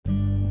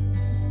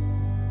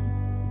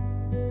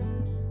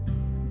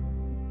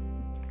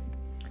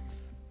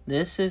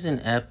This is an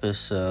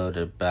episode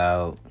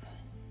about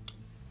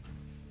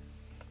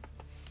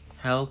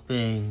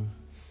helping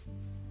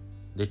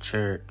the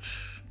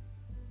church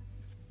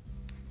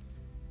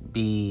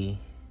be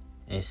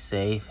a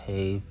safe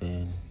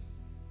haven,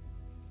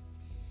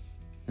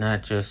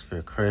 not just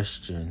for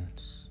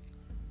Christians,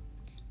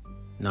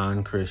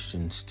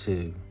 non-Christians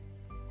too.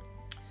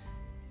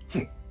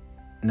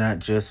 Not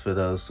just for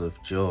those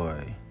with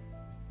joy,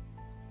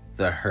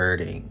 the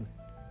hurting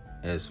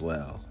as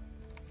well.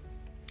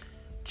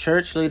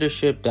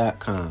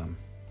 Churchleadership.com.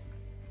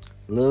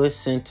 Lewis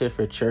Center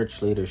for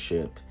Church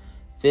Leadership.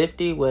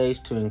 50 Ways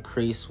to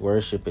Increase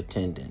Worship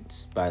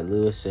Attendance by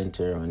Lewis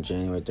Center on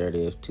January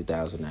 30th,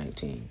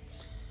 2019.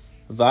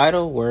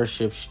 Vital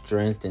worship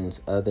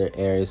strengthens other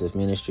areas of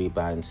ministry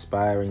by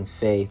inspiring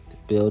faith,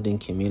 building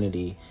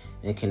community,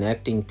 and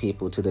connecting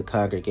people to the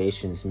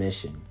congregation's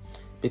mission.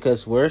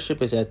 Because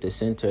worship is at the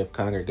center of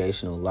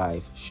congregational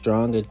life,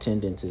 strong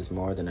attendance is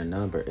more than a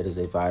number, it is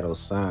a vital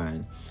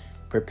sign.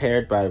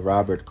 Prepared by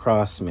Robert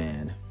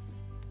Crossman.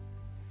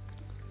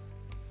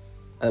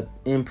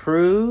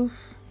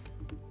 Improve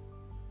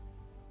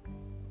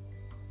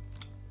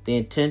the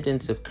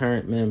attendance of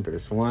current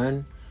members.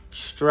 1.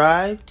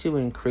 Strive to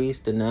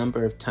increase the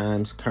number of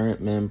times current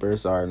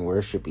members are in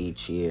worship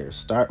each year.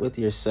 Start with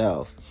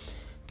yourself.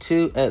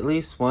 2. At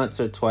least once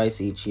or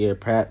twice each year,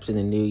 perhaps in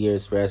the New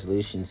Year's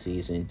resolution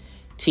season,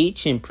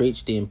 teach and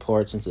preach the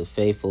importance of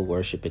faithful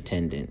worship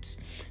attendance.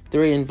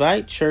 3.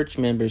 Invite church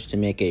members to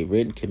make a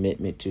written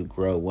commitment to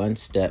grow one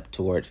step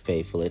toward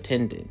faithful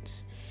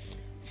attendance.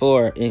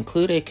 4.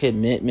 Include a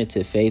commitment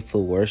to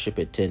faithful worship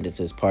attendance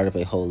as part of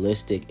a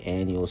holistic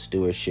annual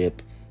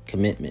stewardship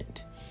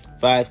commitment.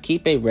 5.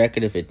 Keep a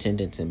record of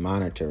attendance and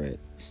monitor it.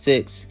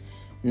 6.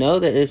 Know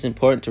that it is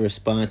important to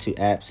respond to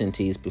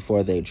absentees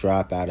before they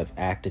drop out of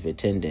active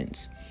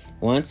attendance.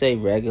 Once a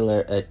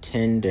regular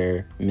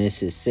attender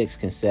misses 6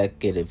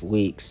 consecutive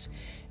weeks,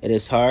 it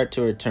is hard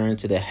to return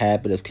to the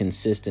habit of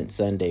consistent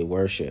Sunday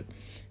worship.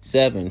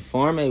 7.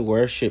 Form a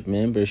worship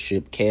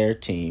membership care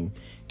team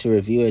to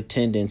review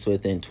attendance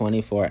within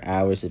 24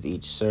 hours of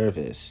each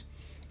service.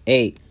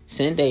 8.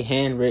 Send a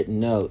handwritten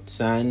note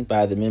signed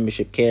by the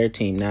membership care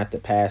team, not the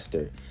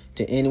pastor,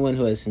 to anyone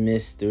who has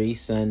missed 3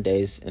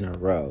 Sundays in a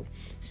row.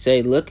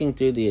 Say, looking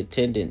through the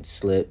attendance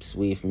slips,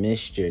 we've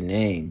missed your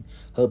name.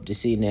 Hope to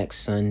see you next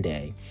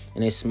Sunday.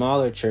 In a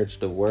smaller church,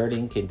 the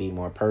wording can be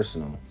more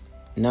personal.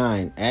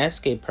 9.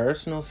 Ask a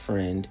personal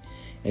friend,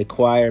 a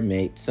choir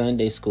mate,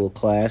 Sunday school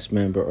class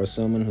member, or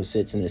someone who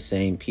sits in the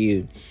same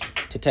pew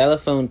to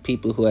telephone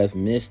people who have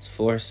missed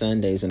 4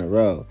 Sundays in a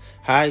row.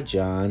 Hi,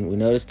 John. We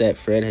noticed that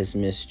Fred has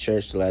missed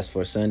church the last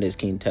 4 Sundays.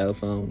 Can you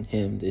telephone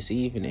him this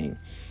evening?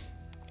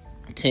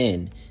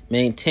 10.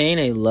 Maintain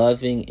a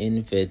loving,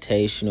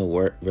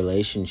 invitational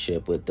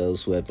relationship with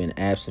those who have been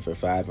absent for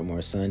 5 or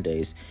more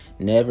Sundays.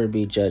 Never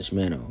be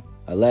judgmental.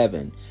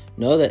 11.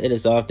 Know that it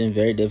is often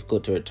very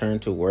difficult to return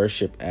to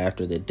worship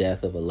after the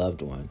death of a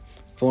loved one.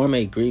 Form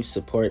a grief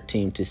support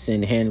team to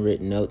send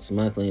handwritten notes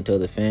monthly until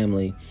the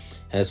family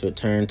has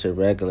returned to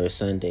regular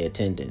Sunday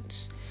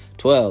attendance.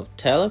 12.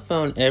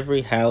 Telephone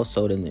every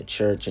household in the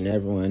church and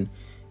everyone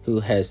who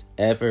has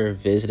ever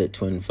visited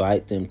to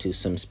invite them to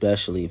some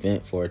special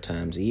event 4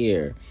 times a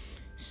year.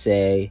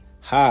 Say,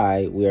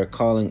 hi, we are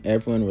calling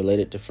everyone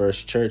related to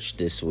First Church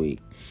this week,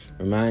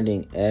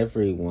 reminding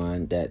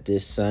everyone that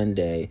this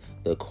Sunday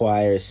the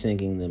choir is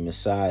singing the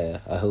Messiah.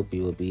 I hope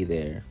you will be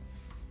there.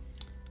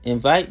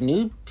 Invite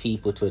new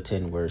people to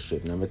attend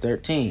worship. Number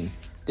 13.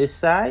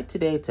 Decide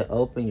today to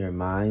open your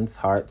minds,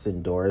 hearts,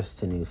 and doors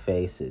to new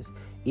faces,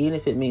 even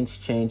if it means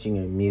changing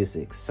your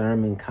music,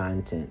 sermon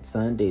content,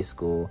 Sunday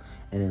school,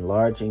 and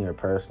enlarging your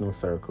personal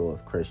circle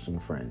of Christian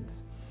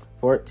friends.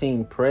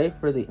 14. Pray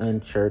for the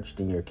unchurched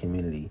in your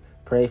community.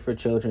 Pray for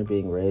children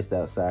being raised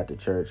outside the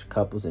church,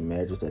 couples and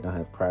marriages that don't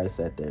have Christ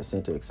at their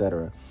center,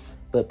 etc.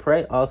 But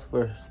pray also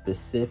for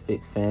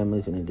specific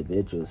families and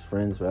individuals,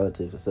 friends,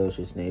 relatives,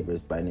 associates,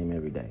 neighbors, by name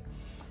every day.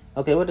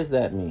 Okay, what does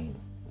that mean?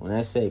 When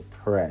I say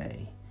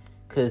pray,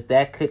 because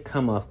that could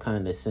come off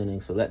condescending,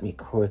 so let me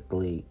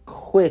quickly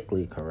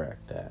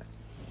correct that.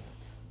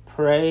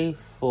 Pray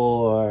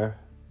for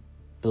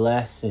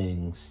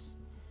blessings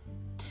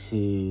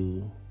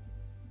to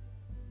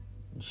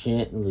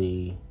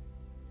gently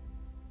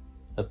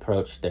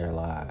approach their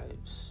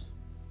lives.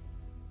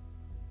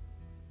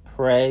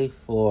 Pray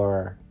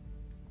for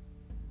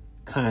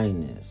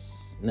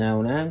kindness.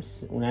 Now,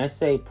 when I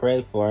say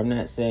pray for, I'm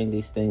not saying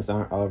these things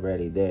aren't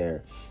already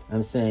there.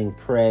 I'm saying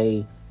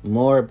pray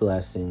more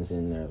blessings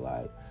in their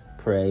life.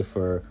 Pray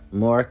for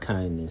more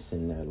kindness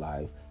in their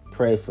life.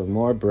 Pray for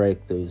more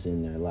breakthroughs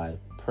in their life.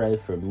 Pray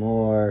for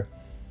more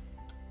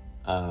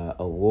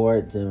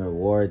awards and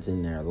rewards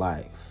in their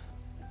life.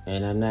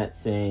 And I'm not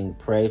saying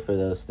pray for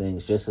those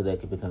things just so they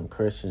can become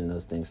Christian and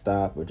those things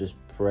stop, or just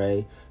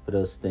pray for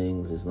those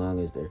things as long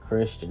as they're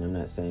Christian. I'm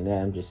not saying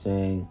that. I'm just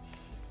saying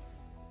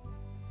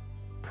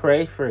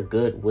pray for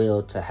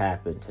goodwill to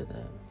happen to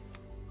them.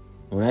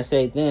 When I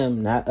say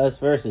them, not us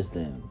versus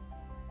them.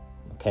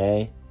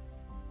 Okay?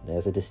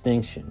 There's a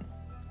distinction.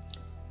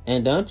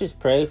 And don't just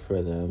pray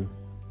for them.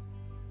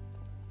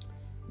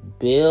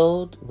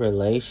 Build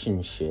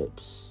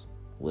relationships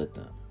with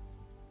them.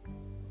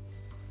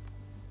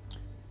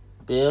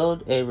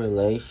 Build a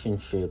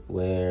relationship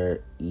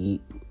where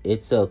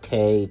it's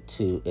okay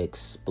to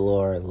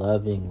explore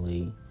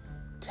lovingly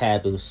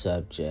taboo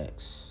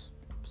subjects,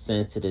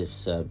 sensitive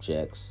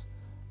subjects,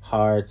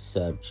 hard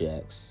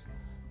subjects,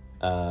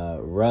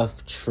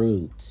 rough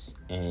truths,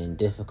 and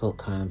difficult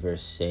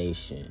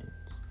conversations.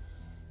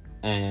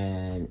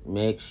 And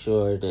make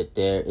sure that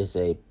there is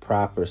a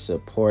proper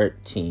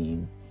support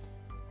team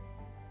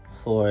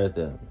for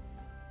them,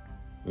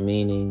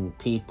 meaning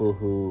people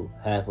who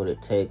have what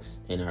it takes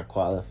and are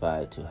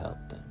qualified to help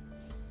them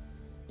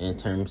in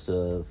terms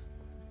of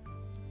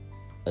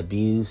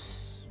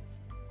abuse,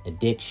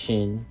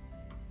 addiction,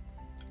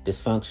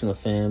 dysfunctional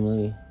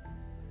family,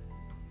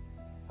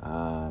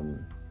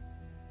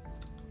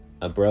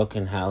 a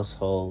broken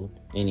household,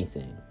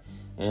 anything.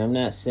 And I'm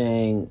not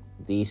saying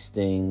these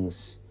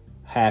things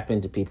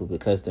happen to people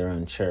because they're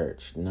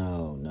unchurched.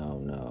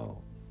 No.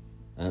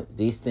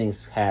 These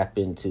things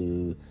happen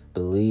to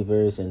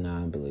believers and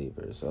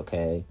non-believers,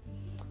 okay?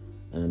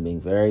 And I'm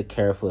being very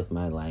careful with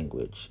my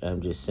language.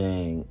 I'm just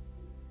saying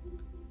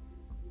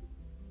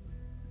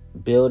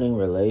building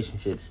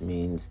relationships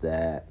means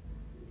that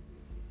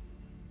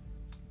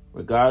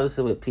regardless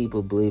of what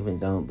people believe and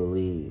don't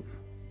believe,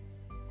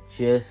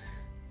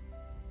 just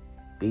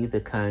be the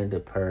kind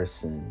of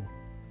person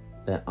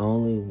that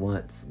only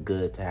wants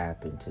good to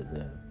happen to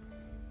them.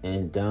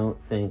 And don't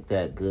think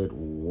that good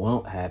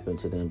won't happen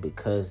to them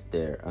because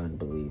they're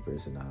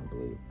unbelievers and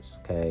non-believers,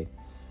 okay?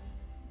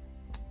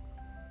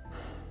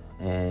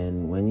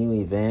 And when you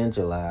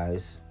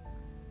evangelize,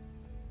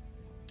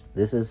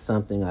 this is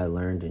something I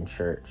learned in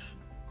church,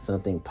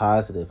 something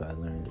positive I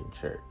learned in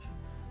church.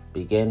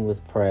 Begin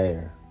with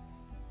prayer.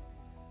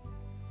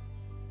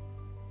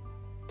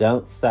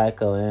 Don't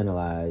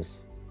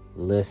psychoanalyze.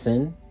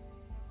 Listen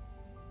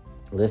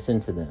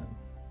to them.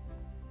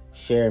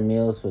 Share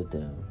meals with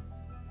them.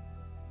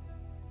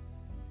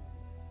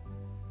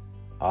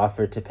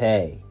 Offer to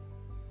pay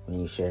when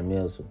you share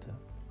meals with them.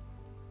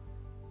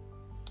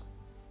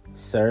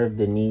 Serve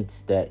the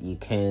needs that you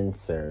can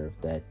serve,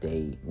 that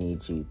they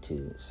need you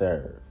to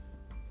serve.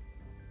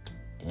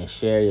 And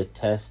share your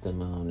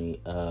testimony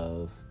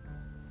of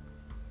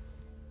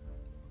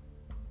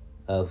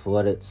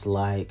what it's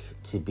like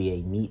to be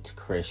a meat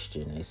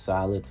Christian, a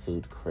solid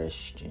food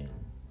Christian,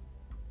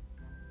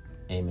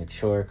 a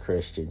mature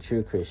Christian,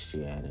 true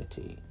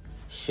Christianity.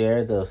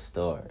 Share those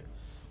stories.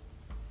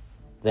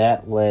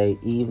 That way,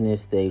 even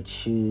if they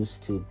choose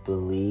to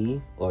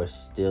believe or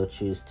still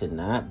choose to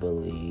not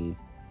believe,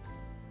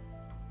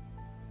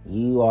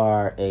 you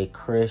are a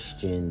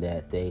Christian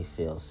that they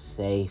feel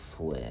safe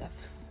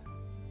with.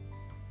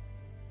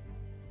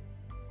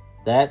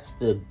 That's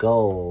the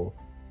goal,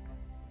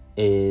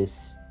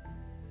 is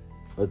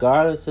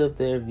regardless of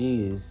their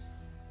views,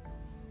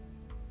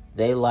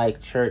 they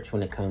like church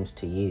when it comes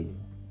to you.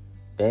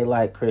 They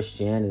like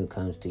Christianity when it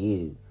comes to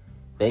you.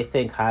 They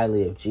think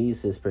highly of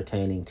Jesus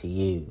pertaining to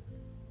you.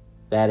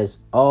 That is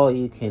all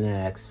you can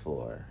ask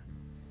for.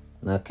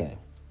 Okay.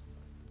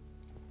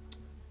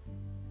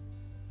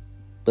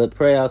 But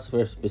pray also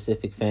for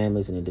specific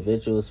families and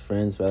individuals,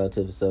 friends,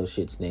 relatives,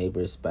 associates,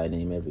 neighbors, by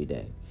name every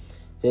day.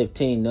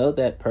 15. Know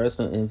that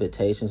personal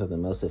invitations are the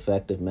most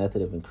effective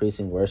method of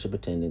increasing worship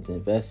attendance.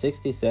 Invest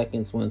 60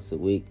 seconds once a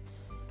week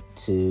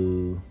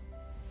to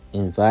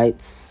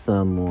invite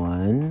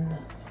someone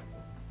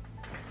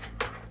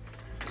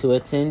to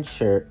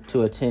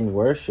attend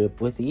worship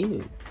with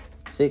you.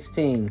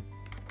 16.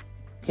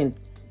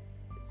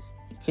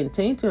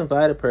 Continue to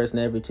invite a person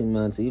every 2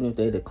 months, even if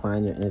they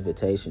decline your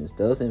invitations.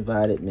 Those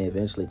invited may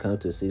eventually come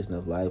to a season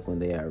of life when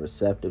they are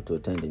receptive to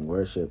attending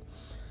worship.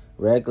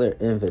 Regular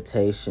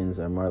invitations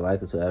are more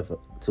likely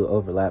to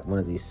overlap one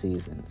of these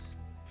seasons.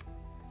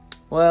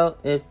 Well,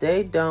 if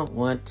they don't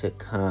want to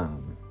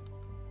come,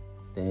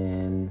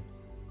 then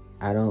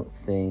I don't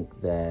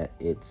think that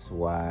it's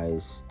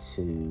wise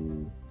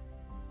to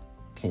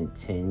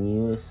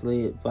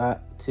continuously invite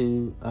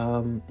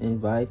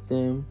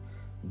them.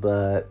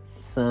 But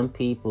some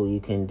people you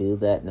can do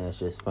that and that's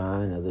just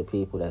fine. Other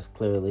people, that's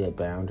clearly a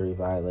boundary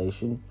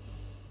violation.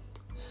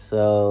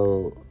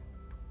 So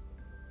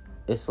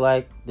it's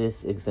like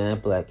this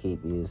example I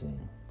keep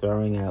using,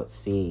 throwing out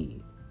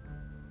seed.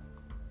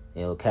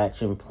 It'll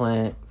catch and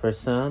plant for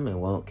some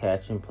and won't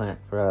catch and plant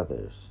for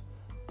others.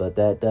 But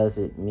that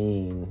doesn't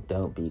mean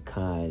don't be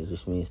kind. It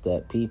just means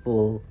that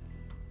people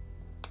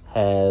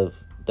have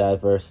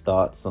diverse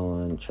thoughts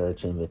on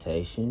church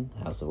invitation,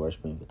 house of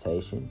worship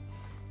invitation.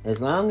 As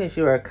long as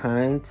you are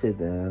kind to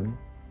them,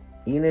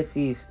 even if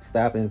you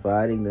stop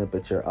inviting them,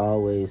 but you're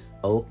always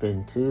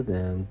open to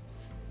them,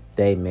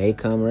 they may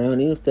come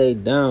around. Even if they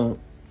don't,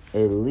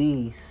 at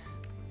least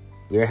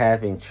you're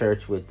having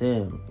church with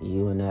them,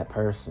 you and that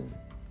person.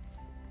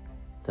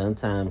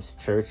 Sometimes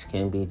church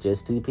can be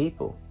just two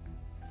people.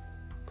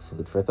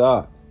 Food for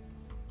thought.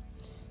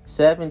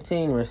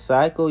 17.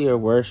 Recycle your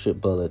worship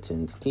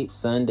bulletins. Keep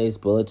Sunday's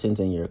bulletins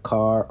in your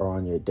car or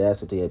on your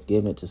desk if you have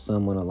given it to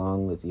someone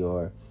along with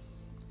your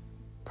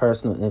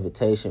personal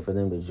invitation for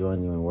them to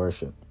join you in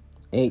worship.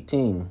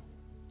 18.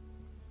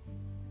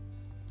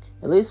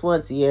 At least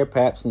once a year,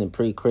 perhaps in the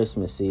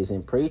pre-Christmas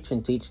season, preach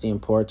and teach the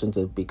importance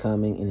of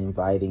becoming and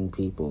inviting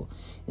people.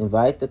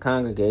 Invite the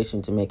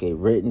congregation to make a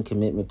written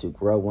commitment to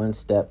grow one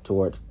step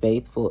toward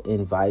faithful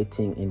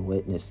inviting and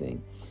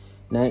witnessing.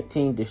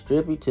 19.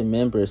 Distribute to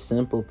members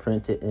simple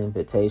printed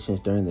invitations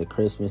during the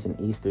Christmas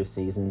and Easter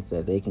seasons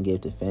that they can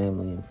give to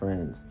family and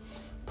friends.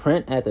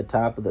 Print at the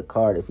top of the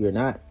card. If you're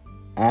not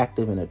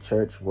active in a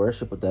church,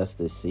 worship with us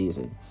this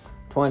season.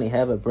 20.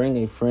 Have a Bring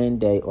a Friend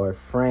Day or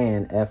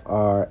FRAN,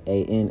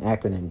 F-R-A-N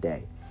acronym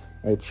day.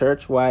 A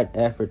church-wide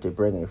effort to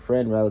bring a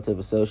friend, relative,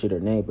 associate, or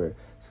neighbor.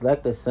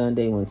 Select a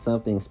Sunday when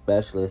something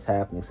special is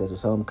happening, such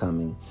as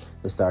homecoming,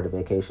 the start of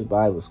Vacation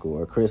Bible School,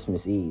 or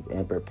Christmas Eve,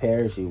 and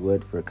prepare as you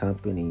would for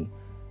company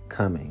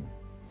coming.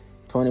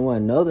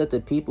 21. Know that the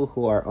people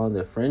who are on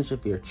the fringe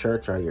of your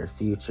church are your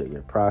future,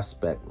 your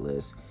prospect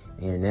list,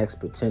 and your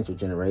next potential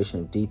generation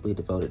of deeply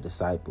devoted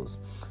disciples.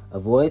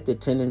 Avoid the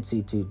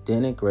tendency to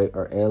denigrate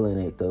or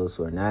alienate those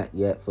who are not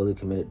yet fully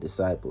committed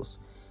disciples.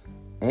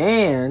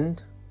 And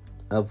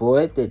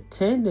avoid the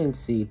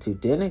tendency to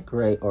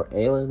denigrate or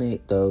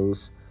alienate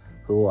those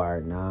who are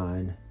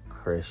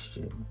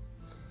non-Christian.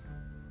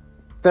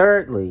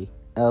 Thirdly,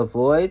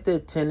 avoid the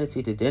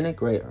tendency to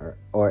denigrate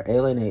or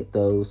alienate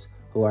those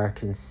who are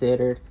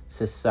considered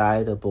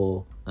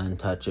societable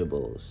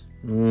untouchables.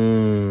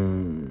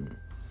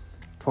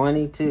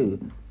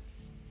 22.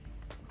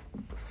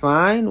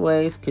 Find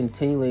ways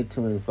continually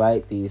to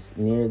invite these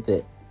near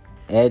the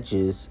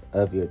edges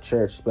of your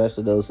church,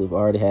 especially those who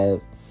already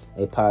have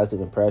a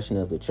positive impression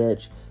of the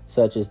church,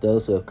 such as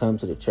those who have come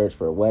to the church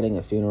for a wedding,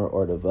 a funeral,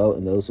 or to vote,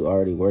 and those who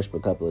already worship a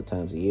couple of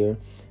times a year.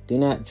 Do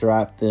not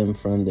drop them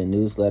from the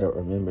newsletter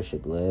or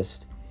membership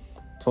list.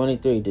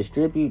 23.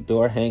 Distribute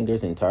door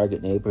hangers in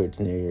target neighborhoods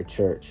near your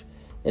church.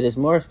 It is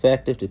more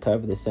effective to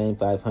cover the same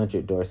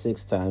 500 doors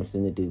 6 times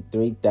than to do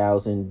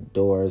 3,000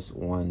 doors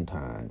one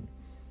time.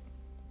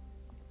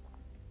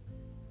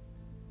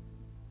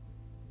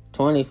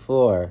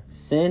 24.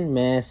 Send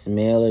mass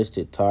mailers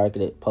to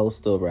targeted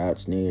postal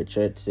routes near your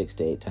church 6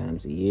 to 8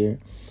 times a year.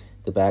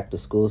 The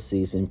back-to-school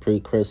season,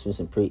 pre-Christmas,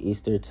 and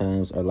pre-Easter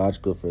times are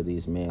logical for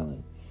these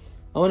mailing.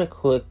 I want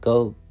to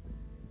go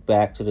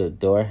back to the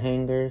door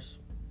hangers.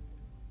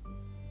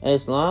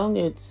 As long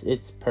as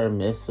it's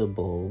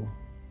permissible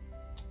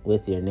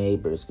with your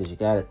neighbors, because you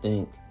got to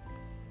think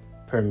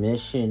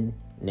permission,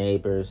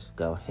 neighbors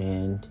go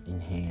hand in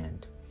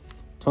hand.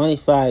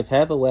 25.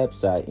 Have a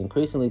website.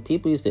 Increasingly,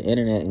 people use the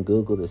internet and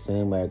Google the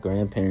same way our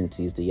grandparents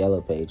used the Yellow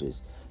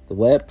Pages. The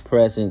web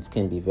presence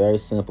can be very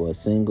simple. A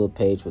single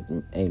page with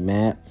a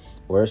map,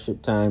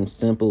 worship time,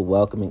 simple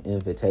welcoming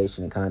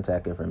invitation, and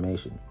contact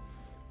information.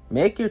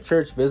 Make your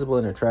church visible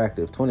and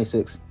attractive.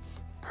 26.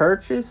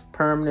 Purchase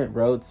permanent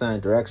road sign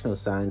directional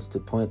signs to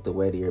point the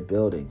way to your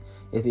building.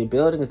 If your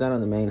building is not on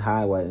the main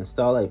highway,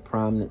 install a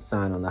prominent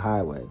sign on the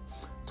highway.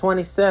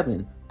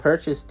 27.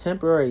 Purchase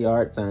temporary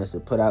yard signs to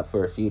put out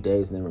for a few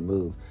days and then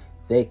remove.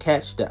 They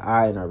catch the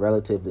eye and are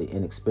relatively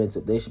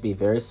inexpensive. They should be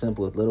very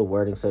simple with little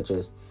wording such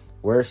as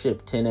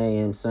worship 10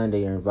 a.m.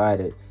 Sunday, you're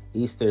invited.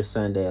 Easter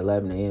Sunday,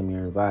 11 a.m.,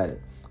 you're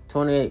invited.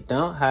 28.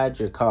 Don't hide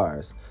your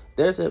cars.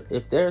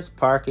 If there's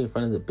parking in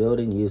front of the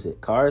building, use it.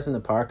 Cars in the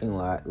parking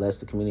lot lets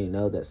the community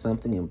know that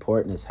something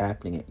important is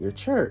happening at your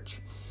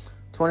church.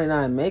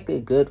 29. Make a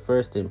good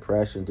first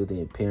impression through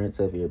the appearance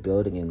of your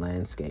building and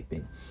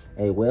landscaping.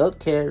 A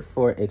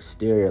well-cared-for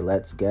exterior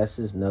lets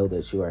guests know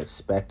that you are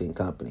expecting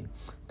company.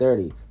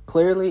 30.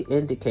 Clearly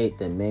indicate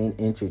the main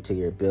entry to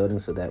your building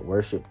so that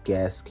worship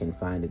guests can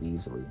find it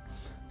easily.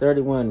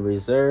 31.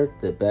 Reserve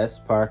the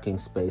best parking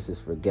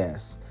spaces for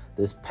guests.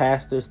 This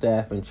pastor,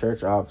 staff, and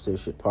church officers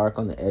should park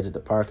on the edge of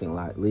the parking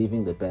lot,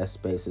 leaving the best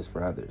spaces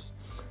for others.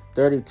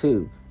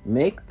 32.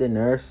 Make the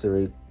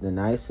nursery the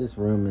nicest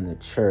room in the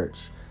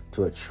church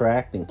to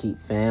attract and keep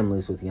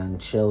families with young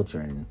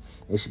children.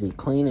 It should be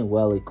clean and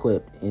well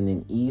equipped in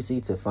an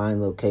easy-to-find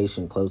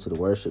location close to the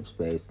worship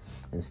space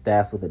and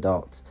staffed with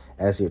adults.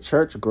 As your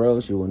church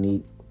grows, you will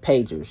need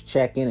pagers,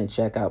 check-in and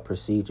check-out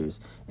procedures,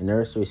 and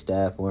nursery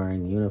staff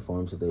wearing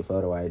uniforms with their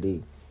photo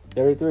ID.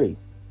 33.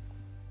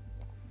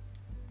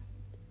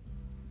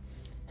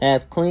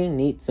 Have clean,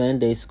 neat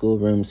Sunday school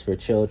rooms for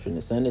children.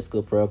 The Sunday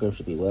school program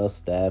should be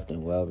well-staffed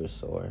and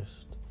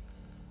well-resourced.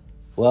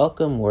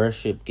 Welcome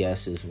worship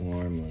guests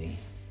warmly.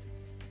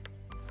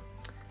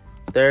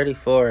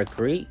 34.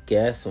 Greet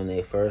guests when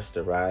they first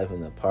arrive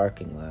in the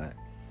parking lot.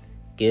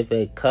 Give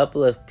a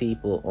couple of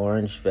people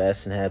orange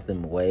vests and have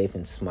them wave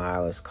and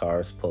smile as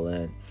cars pull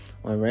in.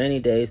 On rainy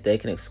days, they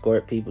can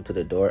escort people to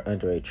the door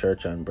under a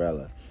church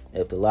umbrella.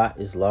 If the lot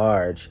is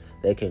large,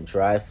 they can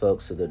drive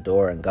folks to the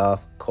door in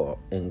golf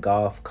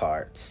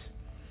carts.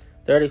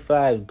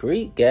 35.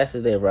 Greet guests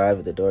as they arrive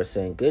at the door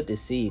saying, "Good to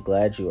see you,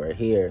 glad you are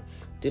here."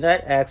 Do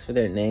not ask for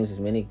their names as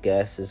many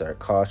guests are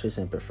cautious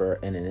and prefer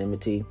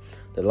anonymity.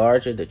 The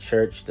larger the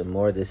church, the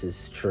more this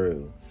is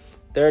true.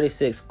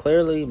 36.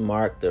 Clearly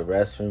mark the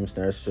restrooms,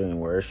 nursery, and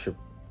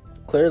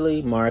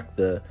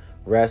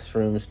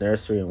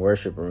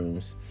worship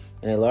rooms.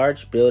 In a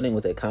large building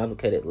with a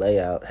complicated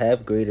layout,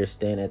 have greeters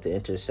stand at the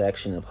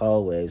intersection of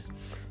hallways,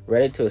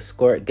 ready to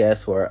escort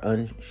guests who are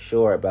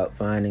unsure about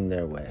finding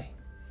their way.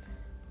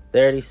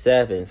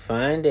 37.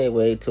 Find a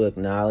way to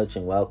acknowledge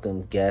and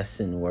welcome guests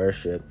in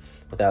worship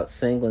without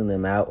singling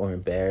them out or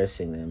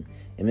embarrassing them.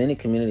 In many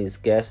communities,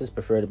 guests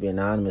prefer to be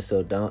anonymous,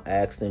 so don't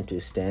ask them to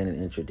stand and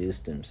introduce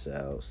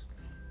themselves.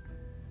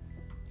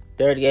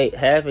 38.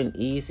 Have an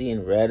easy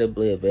and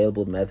readily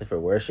available method for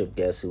worship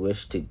guests who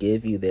wish to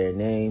give you their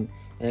name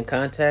and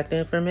contact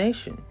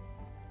information.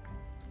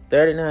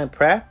 39.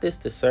 Practice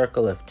the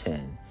circle of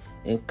 10.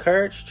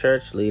 Encourage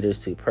church leaders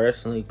to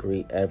personally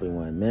greet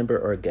everyone, member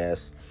or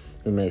guest,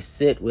 who may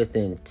sit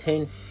within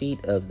 10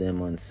 feet of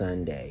them on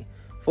Sunday.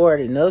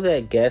 40. Know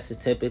that guests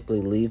typically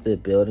leave the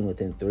building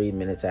within 3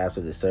 minutes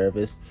after the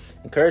service.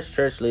 Encourage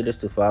church leaders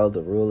to follow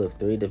the rule of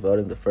 3,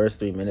 devoting the first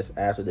 3 minutes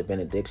after the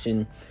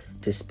benediction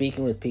to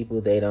speaking with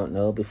people they don't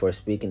know before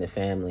speaking to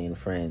family and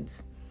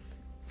friends.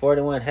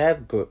 41.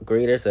 Have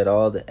greeters at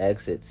all the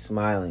exits,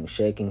 smiling,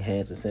 shaking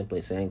hands, and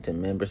simply saying to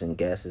members and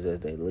guests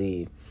as they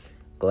leave,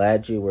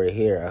 "Glad you were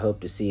here. I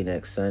hope to see you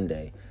next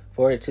Sunday."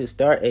 42.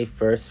 Start a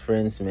First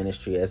Friends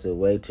ministry as a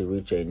way to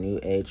reach a new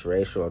age,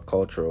 racial, or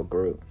cultural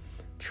group.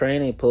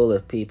 Train a pool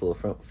of people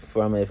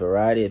from a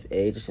variety of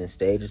ages and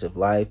stages of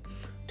life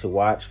to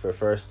watch for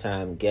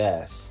first-time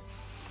guests.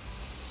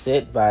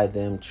 Sit by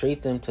them,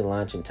 treat them to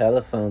lunch, and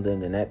telephone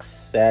them the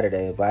next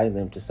Saturday, inviting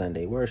them to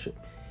Sunday worship.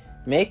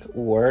 Make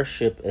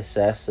worship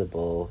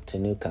accessible to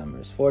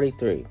newcomers.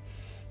 43.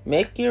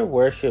 Make your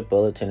worship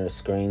bulletin or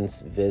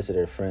screens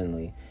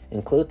visitor-friendly.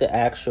 Include the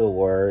actual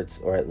words,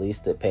 or at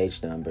least the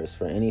page numbers,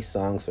 for any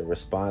songs or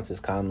responses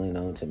commonly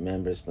known to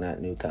members but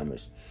not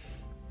newcomers.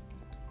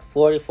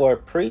 44.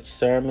 Preach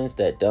sermons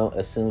that don't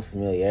assume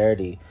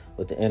familiarity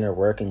with the inner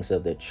workings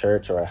of the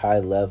church or a high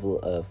level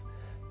of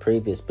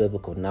previous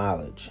biblical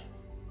knowledge.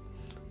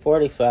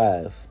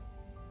 45.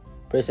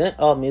 Present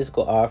all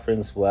musical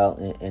offerings well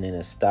and in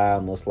a style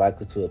most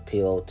likely to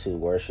appeal to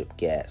worship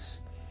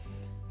guests.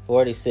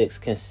 46.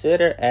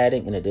 Consider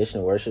adding an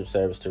additional worship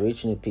service to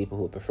reach new people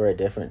who prefer a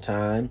different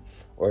time,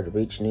 or to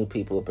reach new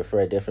people who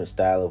prefer a different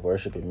style of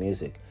worship and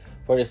music.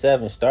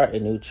 47. Start a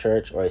new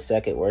church or a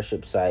second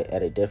worship site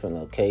at a different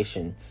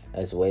location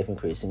as a way of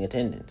increasing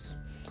attendance.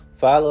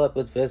 Follow up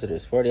with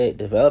visitors. 48.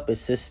 Develop a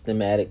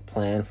systematic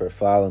plan for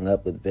following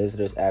up with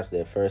visitors after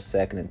their first,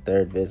 second, and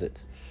third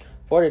visits.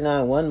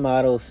 49. One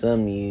model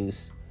some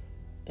use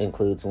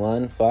includes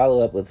 1.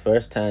 Follow up with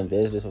first-time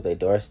visitors with a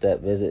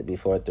doorstep visit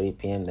before 3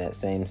 p.m. that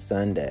same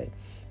Sunday.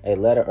 A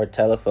letter or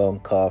telephone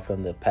call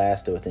from the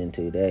pastor within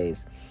 2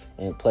 days.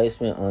 And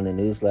placement on the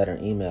newsletter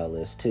and email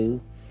list. 2.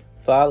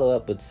 Follow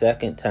up with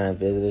second-time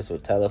visitors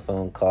with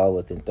telephone call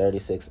within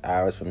 36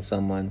 hours from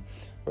someone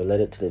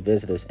related to the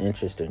visitor's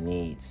interest or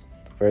needs.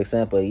 For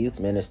example, a youth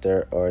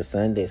minister or a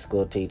Sunday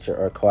school teacher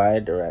or choir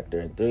director.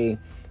 And 3.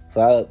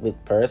 Follow up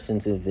with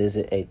persons who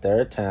visit a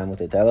third time with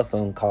a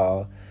telephone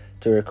call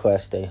to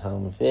request a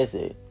home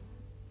visit.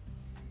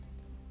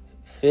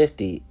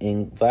 50.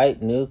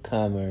 Invite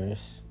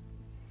newcomers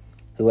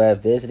who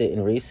have visited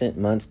in recent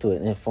months to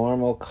an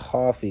informal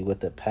coffee with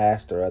the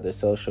pastor or other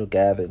social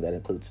gathering that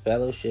includes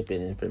fellowship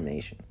and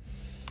information.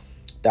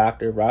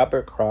 Dr.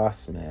 Robert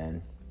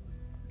Crossman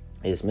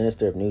is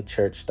Minister of New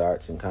Church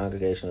Starts and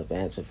Congregational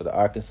Advancement for the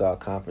Arkansas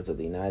Conference of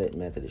the United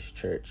Methodist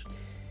Church.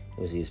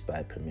 It was used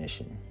by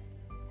permission.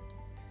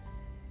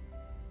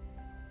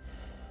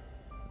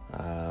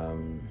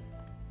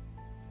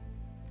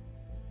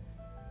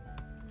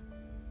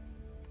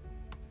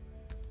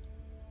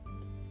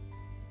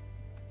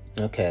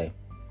 Okay.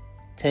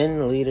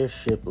 10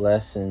 leadership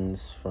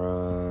lessons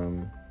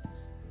from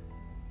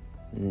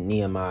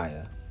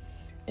Nehemiah.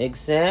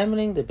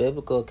 Examining the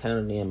biblical account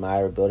of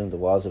Nehemiah rebuilding the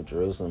walls of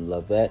Jerusalem,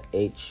 Lovett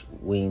H.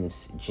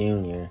 Weems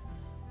Jr.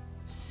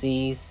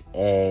 sees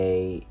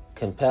a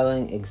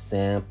compelling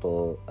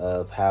example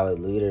of how a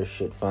leader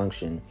should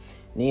function.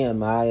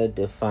 Nehemiah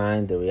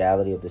defined the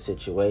reality of the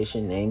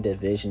situation, named a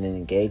vision, and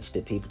engaged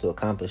the people to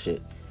accomplish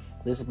it.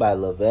 This is by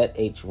Lovett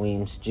H.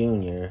 Weems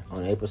Jr.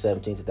 on April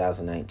 17,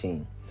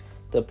 2019.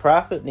 The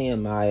prophet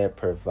Nehemiah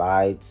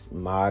provides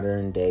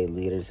modern-day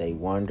leaders a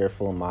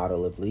wonderful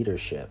model of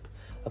leadership.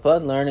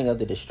 Upon learning of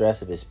the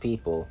distress of his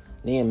people,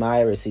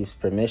 Nehemiah receives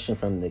permission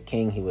from the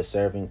king he was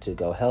serving to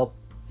go help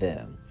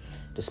them.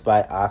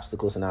 Despite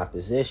obstacles and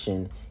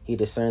opposition, he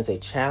discerns a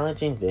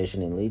challenging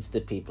vision and leads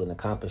the people in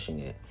accomplishing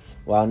it.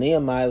 While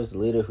Nehemiah was the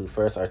leader who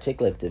first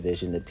articulated the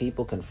vision, the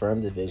people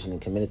confirmed the vision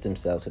and committed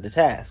themselves to the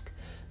task.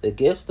 The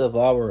gifts of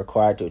all were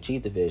required to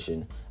achieve the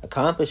vision.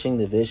 Accomplishing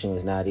the vision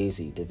was not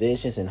easy.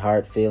 Divisions and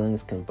hard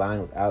feelings,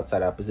 combined with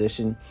outside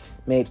opposition,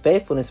 made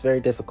faithfulness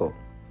very difficult.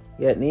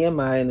 Yet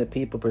Nehemiah and the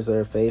people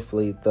preserved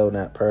faithfully, though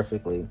not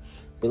perfectly.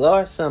 Below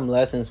are some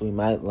lessons we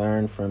might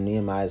learn from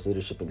Nehemiah's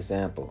leadership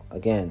example.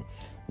 Again,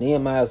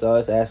 Nehemiah is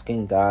always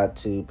asking God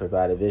to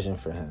provide a vision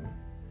for him.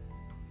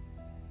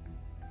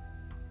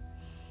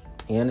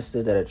 He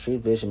understood that a true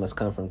vision must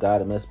come from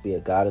God. It must be a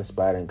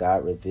God-inspired and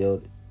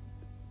God-revealed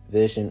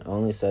vision.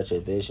 Only such a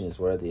vision is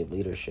worthy of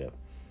leadership.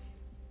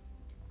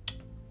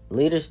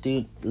 Leaders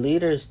do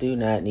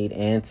not need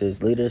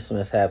answers. Leaders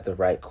must have the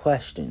right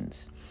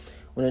questions.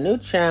 When a new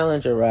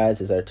challenge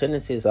arises, our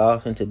tendency is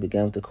often to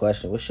begin with the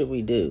question, what should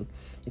we do?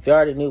 If you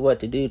already knew what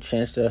to do,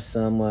 chances are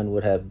someone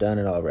would have done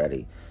it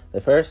already.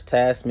 The first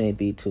task may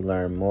be to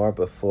learn more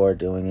before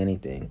doing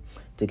anything.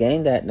 To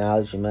gain that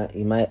knowledge, you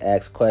might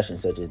ask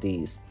questions such as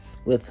these.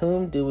 With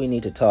whom do we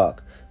need to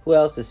talk? Who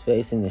else is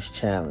facing this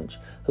challenge?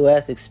 Who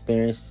has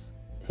experience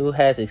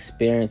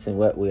in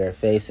what we are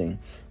facing?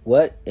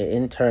 What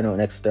internal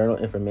and external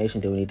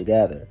information do we need to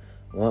gather?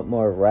 Want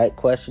more right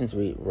questions?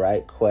 Read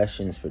Right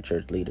Questions for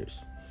Church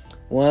Leaders.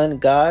 1.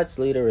 God's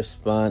leader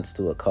responds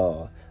to a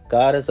call.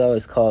 God has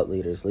always called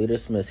leaders.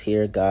 Leaders must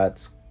hear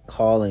God's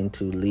calling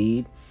to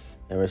lead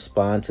and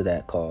respond to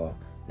that call.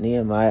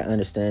 Nehemiah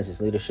understands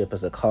his leadership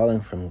as a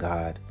calling from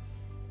God.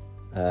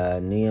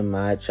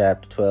 Nehemiah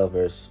chapter 2,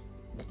 verse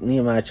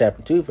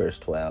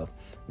 12.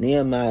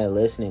 Nehemiah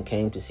listened and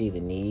came to see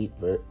the need.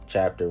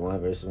 Chapter 1,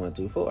 verses 1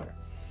 through 4.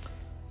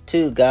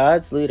 2.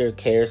 God's leader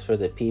cares for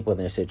the people and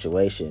their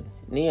situation.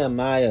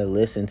 Nehemiah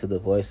listened to the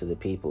voice of the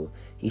people.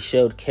 He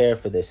showed care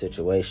for their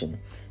situation.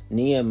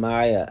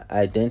 Nehemiah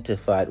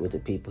identified with the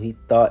people. He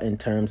thought in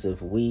terms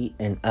of we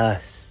and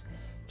us.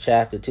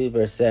 Chapter 2,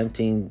 verse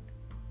 17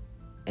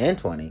 and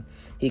 20.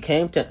 He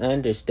came to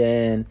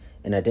understand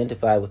and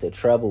identify with the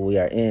trouble we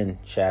are in.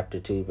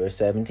 Chapter 2, verse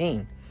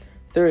 17.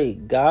 3.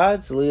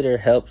 God's leader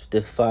helps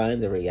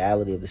define the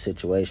reality of the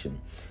situation.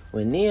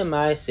 When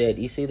Nehemiah said,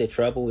 you see the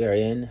trouble we are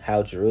in,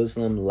 how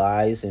Jerusalem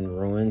lies in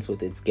ruins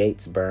with its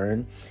gates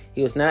burned,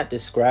 he was not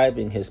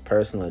describing his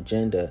personal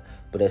agenda,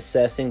 but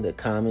assessing the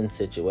common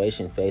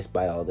situation faced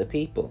by all the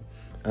people.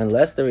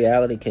 Unless the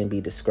reality can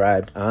be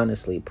described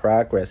honestly,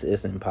 progress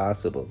is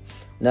impossible.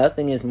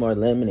 Nothing is more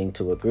limiting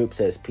to a group,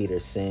 says Peter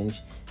Senge,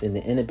 than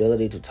the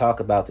inability to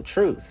talk about the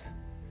truth.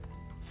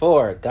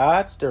 4.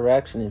 God's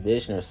direction and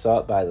vision are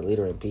sought by the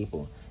leader and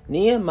people.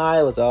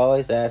 Nehemiah was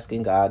always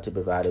asking God to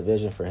provide a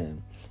vision for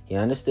him. He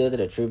understood that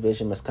a true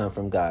vision must come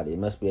from God. It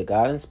must be a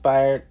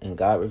God-inspired and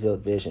God-revealed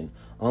vision.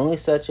 Only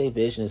such a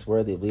vision is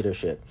worthy of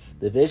leadership.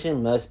 The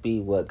vision must be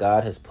what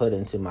God has put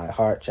into my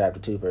heart, chapter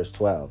 2, verse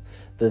 12.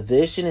 The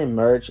vision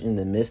emerged in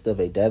the midst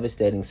of a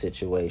devastating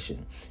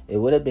situation. It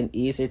would have been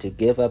easier to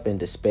give up in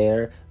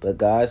despair, but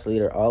God's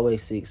leader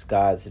always seeks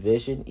God's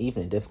vision,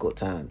 even in difficult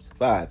times.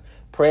 5.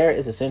 Prayer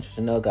is essential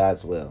to know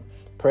God's will.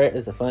 Prayer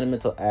is the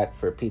fundamental act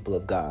for people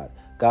of God.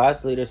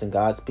 God's leaders and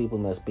God's people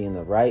must be in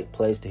the right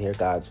place to hear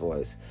God's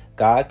voice.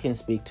 God can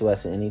speak to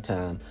us at any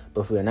time,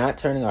 but if we are not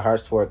turning our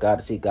hearts toward God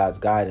to seek God's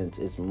guidance,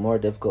 it's more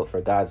difficult for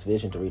God's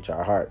vision to reach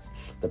our hearts.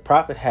 The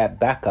prophet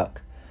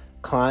Habakkuk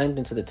climbed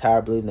into the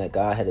tower believing that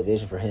God had a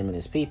vision for him and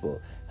his people.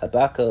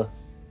 Habakkuk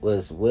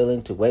was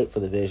willing to wait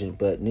for the vision,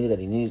 but knew that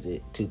he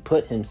needed to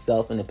put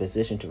himself in a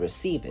position to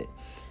receive it.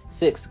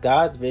 6.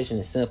 God's vision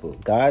is simple.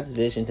 God's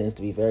vision tends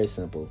to be very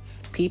simple.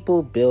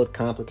 People build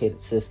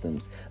complicated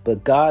systems,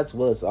 but God's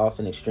will is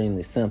often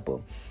extremely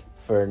simple.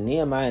 For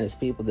Nehemiah and his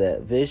people,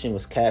 that vision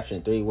was captured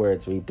in 3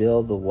 words: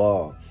 rebuild the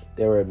wall.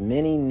 There were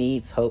many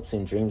needs, hopes,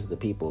 and dreams of the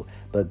people,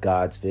 but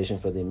God's vision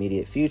for the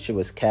immediate future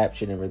was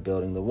captured in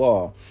rebuilding the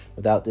wall.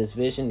 Without this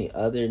vision, the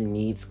other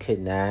needs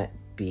could not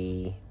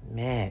be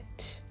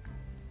met.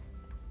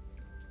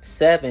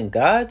 7.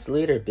 God's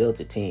leader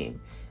builds a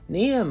team.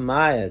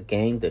 Nehemiah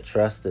gained the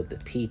trust of the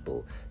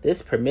people.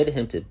 This permitted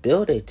him to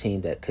build a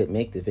team that could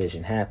make the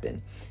vision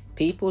happen.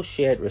 People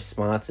shared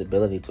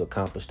responsibility to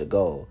accomplish the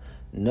goal.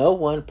 No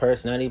one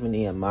person, not even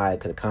Nehemiah,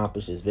 could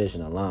accomplish his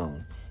vision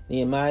alone.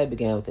 Nehemiah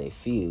began with a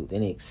few,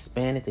 then he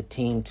expanded the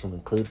team to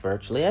include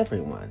virtually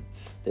everyone.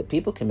 The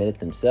people committed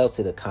themselves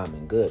to the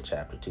common good,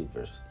 chapter 2,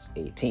 verse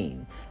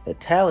 18. The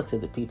talents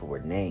of the people were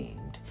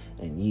named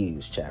and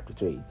used, chapter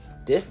 3.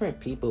 Different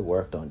people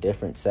worked on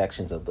different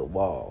sections of the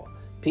wall.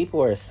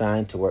 People were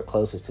assigned to work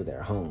closest to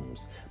their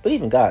homes. But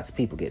even God's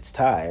people gets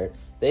tired.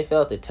 They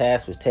felt the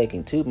task was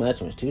taking too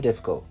much and was too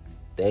difficult.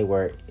 There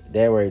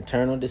were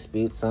internal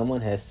disputes.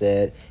 Someone has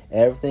said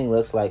everything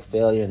looks like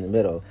failure in the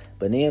middle.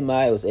 But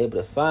Nehemiah was able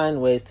to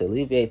find ways to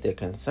alleviate their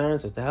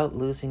concerns without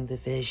losing the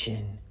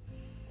vision.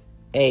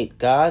 8.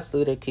 God's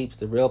leader keeps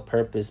the real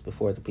purpose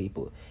before the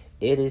people.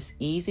 It is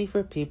easy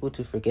for people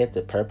to forget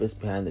the purpose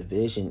behind the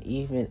vision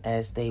even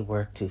as they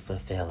work to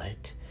fulfill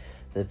it.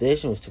 The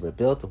vision was to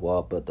rebuild the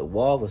wall, but the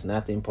wall was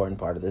not the important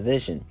part of the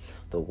vision.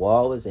 The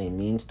wall was a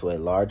means to a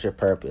larger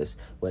purpose.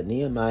 What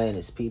Nehemiah and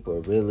his people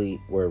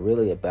were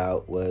really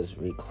about was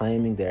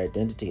reclaiming their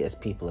identity as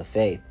people of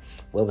faith.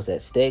 What was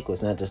at stake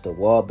was not just a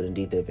wall, but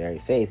indeed their very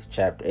faith.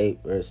 Chapter 8,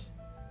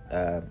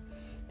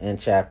 and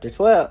chapter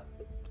 12.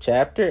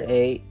 Chapter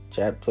 8,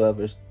 chapter 12,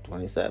 verse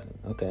 27.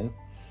 Okay.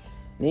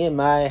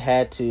 Nehemiah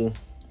had to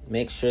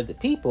make sure the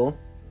people...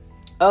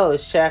 Oh,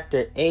 it's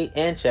chapter 8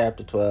 and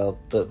chapter 12,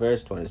 but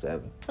verse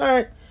 27. All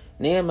right.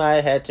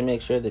 Nehemiah had to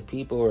make sure the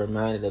people were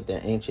reminded of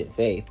their ancient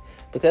faith.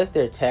 Because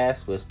their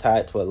task was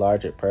tied to a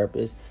larger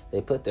purpose,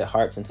 they put their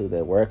hearts into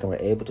their work and were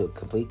able to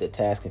complete the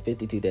task in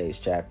 52 days,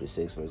 chapter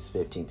 6, verses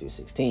 15 through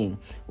 16.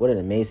 What an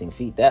amazing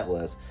feat that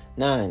was.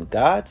 9.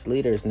 God's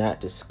leaders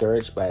not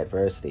discouraged by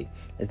adversity.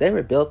 As they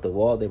rebuilt the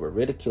wall, they were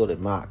ridiculed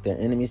and mocked. Their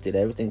enemies did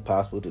everything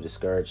possible to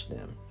discourage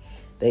them.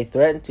 They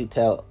threatened to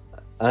tell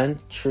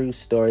untrue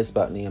stories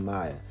about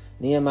Nehemiah.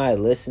 Nehemiah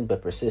listened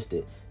but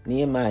persisted.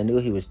 Nehemiah knew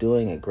he was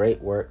doing a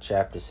great work,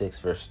 chapter 6,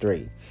 verse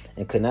 3,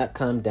 and could not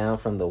come down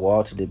from the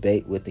wall to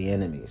debate with the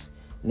enemies.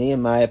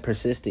 Nehemiah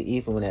persisted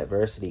even when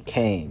adversity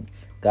came.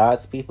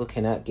 God's people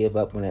cannot give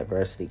up when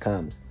adversity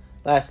comes.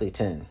 Lastly,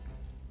 10.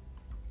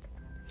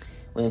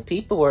 When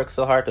people work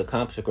so hard to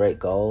accomplish a great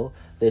goal,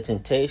 the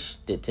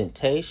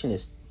temptation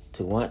is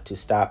to want to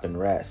stop and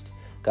rest.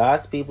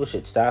 God's people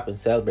should stop and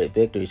celebrate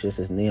victories just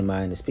as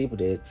Nehemiah and his people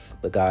did,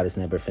 but God is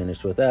never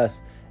finished with us.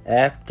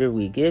 After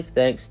we give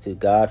thanks to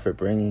God for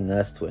bringing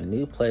us to a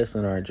new place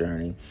on our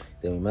journey,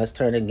 then we must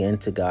turn again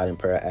to God in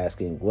prayer,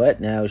 asking,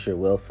 "What now is your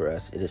will for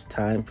us?" It is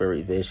time for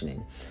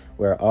revisioning.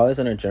 We are always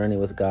on a journey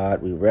with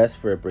God. We rest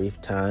for a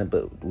brief time,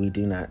 but we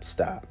do not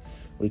stop.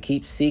 We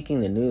keep seeking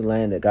the new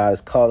land that God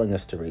is calling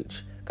us to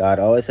reach. God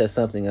always has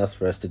something else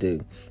for us to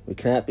do. We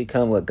cannot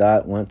become what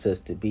God wants us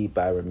to be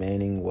by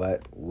remaining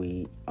what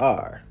we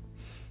are.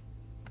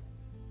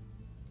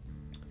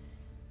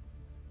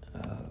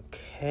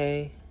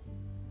 Okay.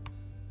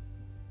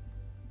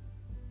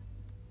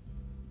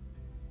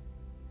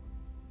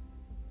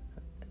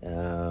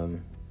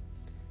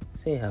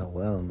 See how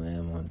well I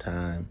am on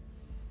time.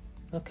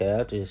 Okay,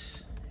 I'll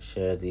just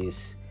share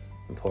these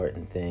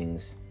important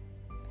things.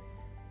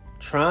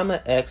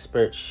 Trauma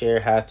experts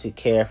share how to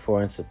care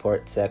for and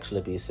support sexual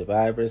abuse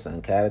survivors,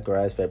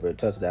 uncategorized, February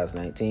 12,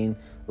 2019,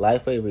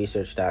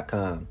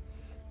 lifewayresearch.com.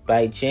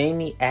 By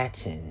Jamie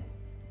Atten.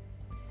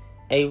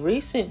 A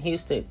recent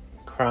Houston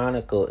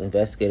Chronicle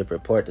investigative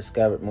report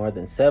discovered more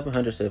than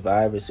 700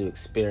 survivors who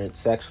experienced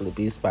sexual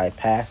abuse by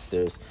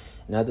pastors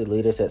and other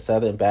leaders at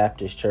Southern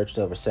Baptist churches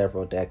over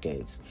several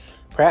decades.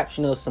 Perhaps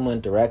you know someone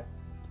directly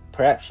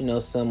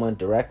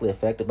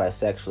affected by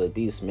sexual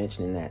abuse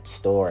mentioned in that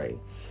story.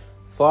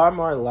 Far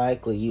more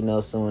likely, you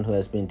know someone who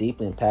has been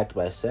deeply impacted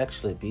by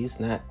sexual abuse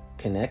not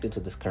connected to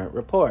this current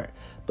report,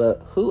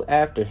 but who,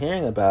 after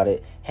hearing about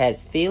it, had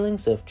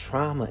feelings of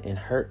trauma and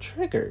hurt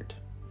triggered.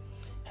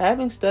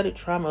 Having studied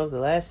trauma over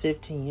the last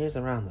 15 years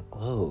around the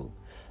globe,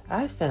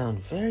 I found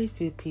very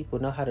few people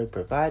know how to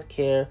provide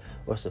care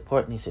or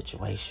support in these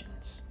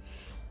situations.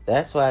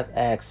 That's why I've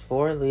asked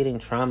 4 leading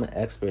trauma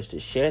experts to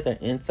share their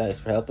insights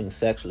for helping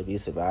sexual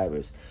abuse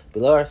survivors.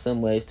 Below are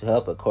some ways to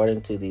help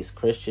according to these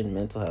Christian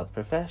mental health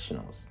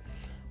professionals.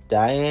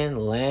 Diane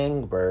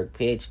Langberg,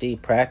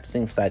 PhD,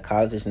 practicing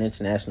psychologist and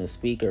international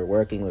speaker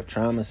working with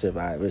trauma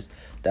survivors.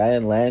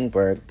 Diane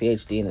Langberg,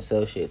 PhD and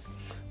Associates.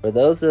 For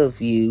those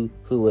of you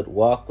who would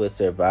walk with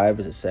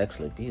survivors of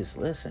sexual abuse,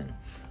 listen.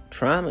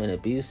 Trauma and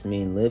abuse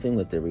mean living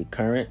with the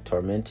recurrent,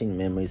 tormenting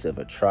memories of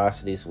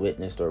atrocities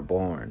witnessed or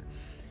borne.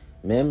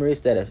 Memories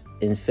that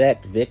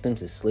infect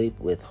victims asleep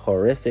with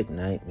horrific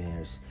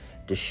nightmares,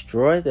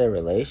 destroy their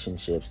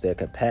relationships, their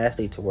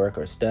capacity to work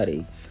or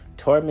study,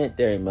 torment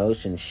their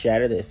emotions,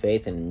 shatter their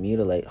faith, and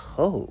mutilate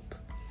hope.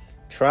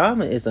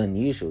 Trauma is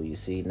unusual, you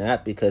see,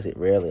 not because it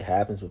rarely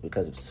happens, but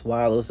because it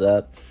swallows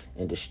up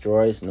and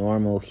destroys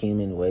normal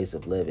human ways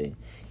of living.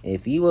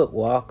 If you would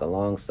walk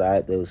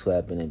alongside those who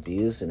have been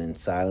abused and then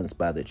silenced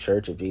by the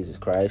Church of Jesus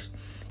Christ,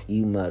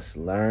 you must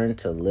learn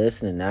to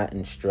listen and not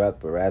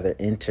instruct, but rather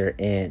enter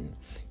in.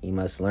 You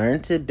must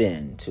learn to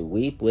bend, to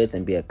weep with,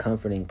 and be a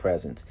comforting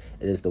presence.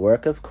 It is the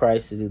work of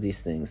Christ to do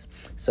these things.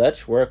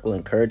 Such work will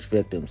encourage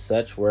victims.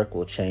 Such work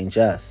will change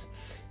us.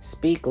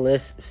 Speak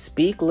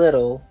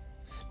little,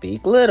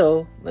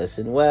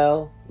 listen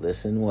well,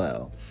 listen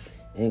well.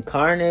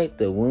 Incarnate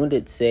the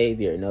wounded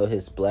Savior, know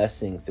his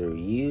blessing through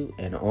you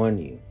and on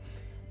you.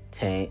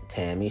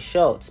 Tammy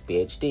Schultz,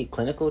 PhD,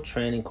 clinical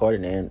training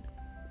coordinator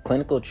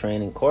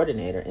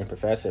and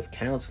professor of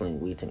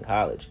counseling, Wheaton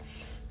College.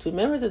 To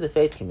members of the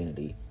faith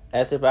community,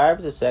 as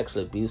survivors of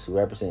sexual abuse who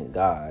represent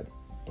God,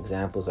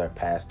 examples are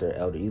pastor,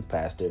 elder youth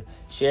pastor,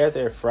 share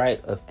their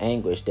fright of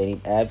anguish. They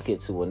need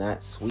advocates who will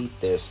not sweep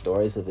their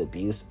stories of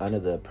abuse under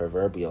the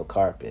proverbial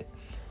carpet.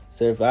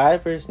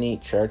 Survivors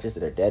need churches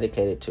that are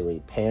dedicated to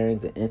repairing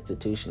the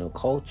institutional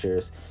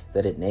cultures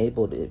that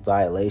enabled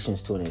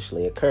violations to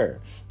initially occur.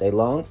 They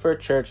long for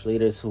church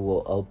leaders who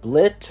will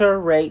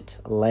obliterate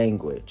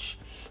language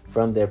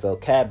from their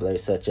vocabulary,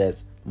 such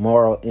as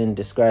moral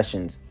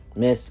indiscretions,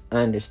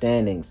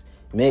 misunderstandings,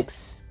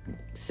 mixed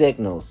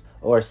signals,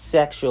 or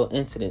sexual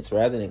incidents,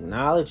 rather than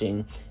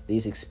acknowledging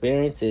these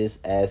experiences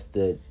as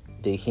the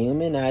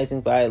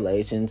dehumanizing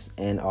violations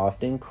and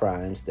often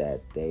crimes that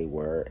they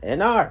were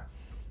and are.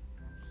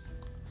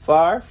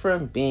 Far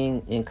from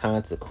being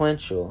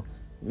inconsequential,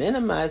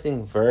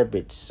 minimizing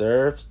verbiage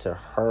serves to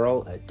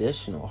hurl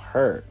additional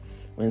hurt.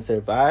 When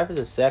survivors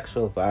of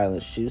sexual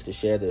violence choose to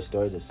share their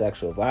stories of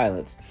sexual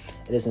violence,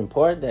 it is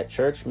important that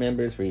church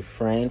members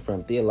refrain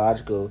from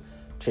theological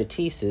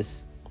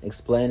treatises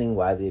explaining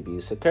why the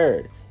abuse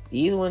occurred.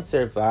 Even when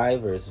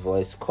survivors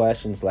voice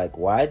questions like,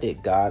 why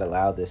did God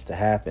allow this to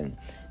happen?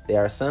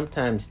 There are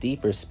sometimes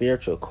deeper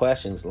spiritual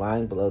questions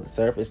lying below the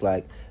surface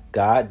like,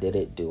 God did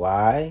it, do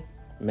I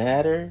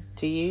matter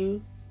to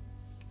you?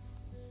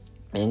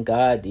 And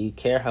God, do you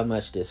care how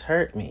much this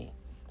hurt me?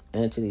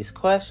 And to these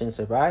questions,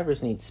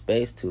 survivors need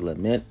space to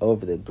lament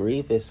over the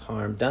grievous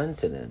harm done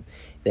to them.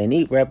 They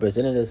need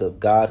representatives of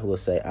God who will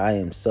say, I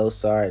am so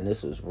sorry and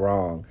this was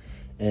wrong.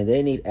 And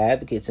they need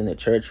advocates in the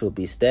church who will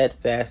be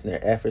steadfast in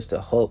their efforts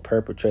to hold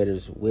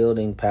perpetrators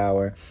wielding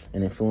power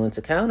and influence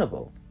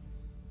accountable.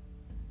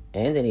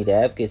 And they need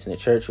advocates in the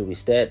church who will be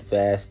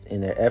steadfast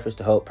in their efforts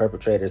to hold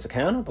perpetrators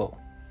accountable.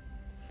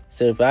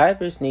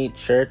 Survivors need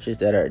churches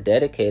that are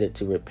dedicated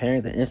to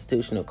repairing the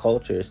institutional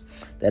cultures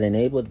that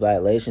enabled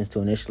violations to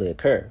initially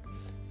occur.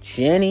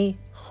 Jenny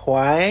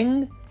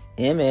Huang,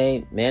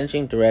 M.A.,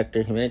 Managing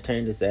Director,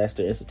 Humanitarian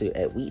Disaster Institute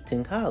at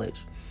Wheaton College.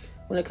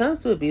 When it comes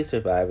to abuse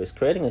survivors,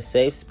 creating a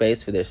safe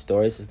space for their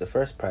stories is the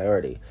first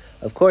priority.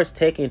 Of course,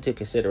 taking into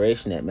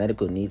consideration that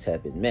medical needs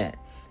have been met.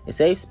 A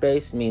safe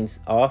space means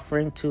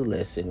offering to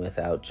listen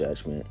without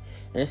judgment,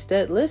 and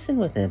instead listen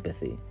with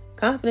empathy.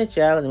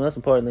 Confidentiality, and most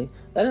importantly,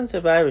 letting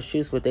survivors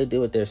choose what they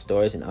do with their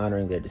stories and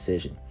honoring their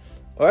decision.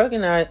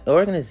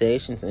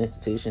 Organizations and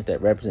institutions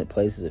that represent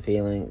places of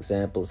healing,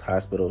 examples,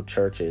 hospitals,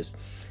 churches,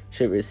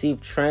 should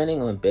receive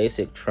training on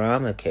basic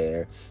trauma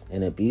care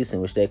and abuse in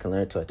which they can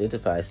learn to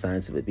identify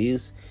signs of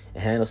abuse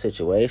and handle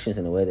situations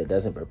in a way that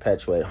doesn't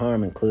perpetuate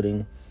harm,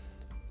 including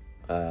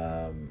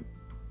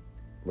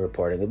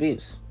reporting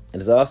abuse.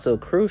 It is also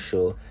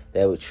crucial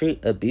that we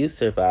treat abuse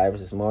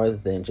survivors as more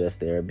than just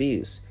their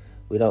abuse.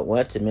 We don't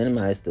want to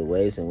minimize the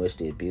ways in which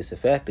the abuse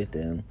affected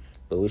them,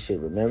 but we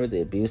should remember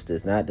the abuse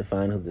does not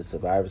define who the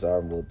survivors are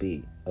and will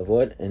be.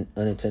 Avoid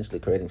unintentionally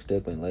creating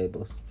stigma and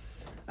labels.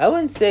 I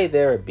wouldn't say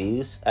their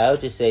abuse, I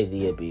would just say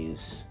the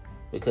abuse,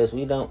 because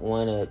we don't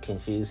want to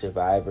confuse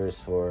survivors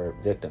for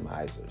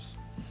victimizers.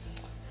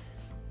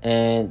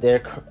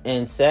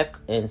 And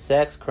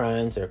sex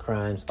crimes are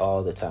crimes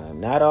all the time.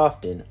 Not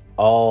often,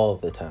 all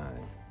the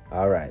time.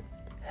 All right.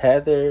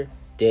 Heather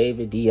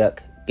David Yuck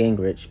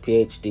Gingrich,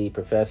 PhD,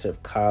 professor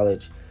of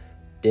college,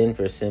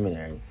 Denver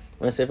Seminary.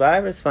 When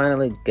survivors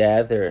finally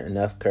gather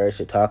enough courage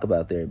to talk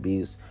about their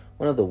abuse,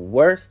 one of the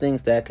worst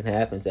things that can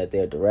happen is that they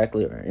are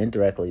directly or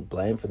indirectly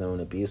blamed for their own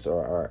abuse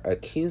or are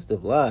accused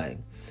of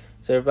lying.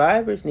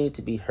 Survivors need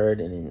to be heard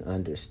and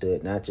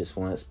understood, not just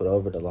once, but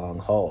over the long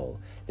haul.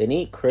 They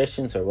need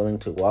Christians who are willing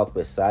to walk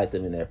beside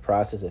them in their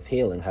process of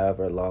healing,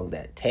 however long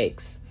that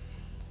takes.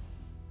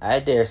 I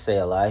dare say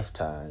a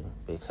lifetime,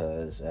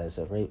 because as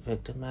a rape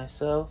victim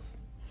myself,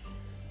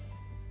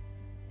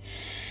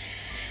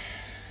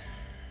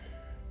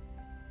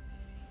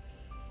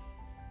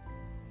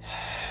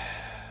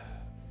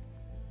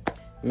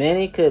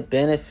 many could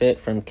benefit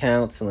from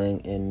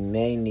counseling and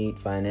may need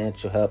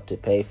financial help to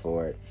pay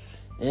for it.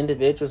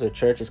 Individuals or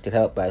churches could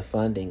help by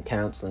funding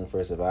counseling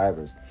for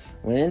survivors.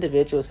 When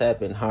individuals have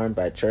been harmed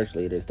by church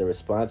leaders, the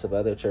response of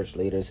other church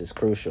leaders is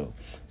crucial.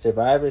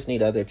 Survivors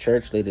need other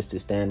church leaders to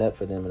stand up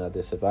for them and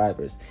other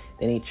survivors.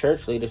 They need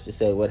church leaders to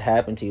say what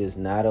happened to you is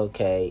not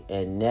okay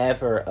and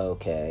never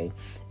okay,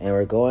 and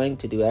we're going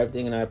to do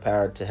everything in our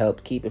power to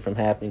help keep it from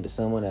happening to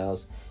someone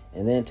else,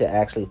 and then to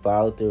actually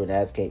follow through and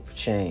advocate for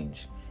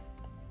change.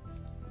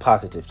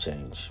 Positive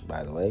change,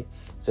 by the way.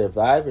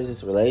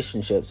 Survivors'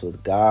 relationships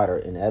with God are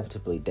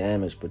inevitably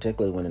damaged,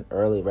 particularly when an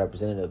early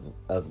representative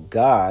of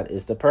God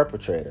is the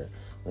perpetrator.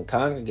 When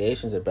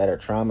congregations are better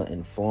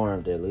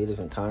trauma-informed, their leaders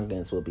and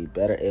congregants will be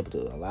better able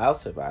to allow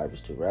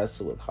survivors to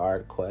wrestle with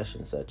hard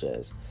questions such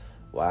as,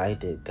 why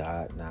did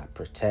God not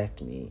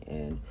protect me?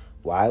 And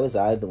why was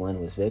I the one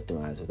who was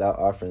victimized? Without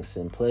offering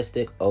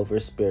simplistic,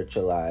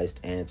 over-spiritualized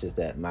answers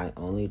that might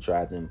only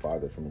drive them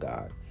farther from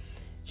God.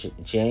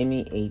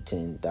 Jamie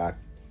Eaton,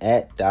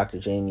 at Dr.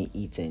 Jamie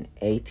Eaton,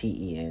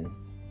 Aten,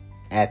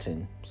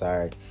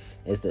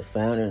 is the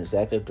founder and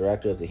executive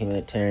director of the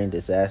Humanitarian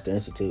Disaster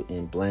Institute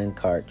and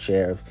Blanchard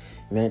Chair of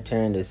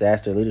Humanitarian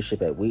Disaster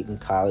Leadership at Wheaton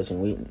College in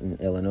Wheaton,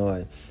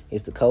 Illinois.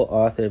 He's the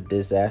co-author of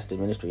Disaster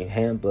Ministry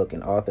Handbook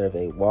and author of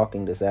A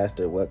Walking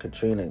Disaster, What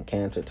Katrina and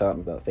Cancer Taught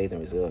Me About Faith and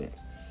Resilience.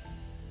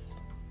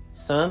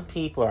 Some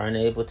people are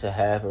unable to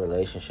have a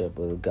relationship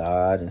with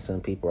God, and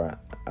some people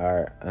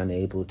are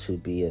unable to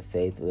be a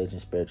faith, religion,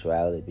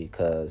 spirituality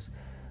because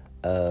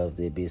of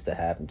the abuse that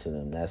happened to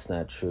them. That's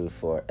not true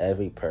for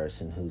every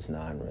person who's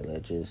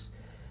non-religious.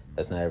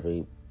 That's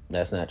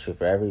not true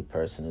for every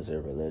person who's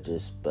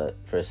irreligious, but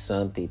for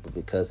some people,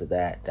 because of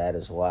that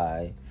is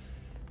why.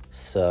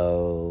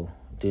 So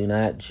do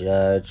not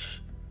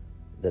judge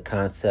the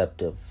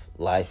concept of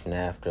life and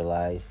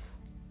afterlife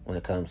when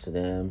it comes to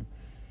them.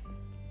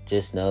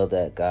 Just know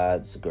that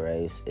God's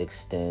grace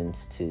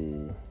extends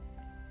to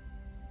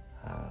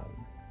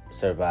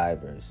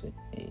survivors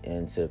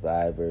and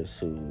survivors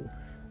who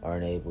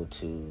aren't able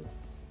to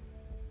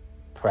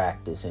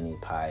practice any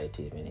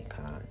piety of any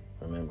kind.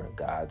 Remember,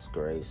 God's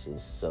grace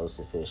is so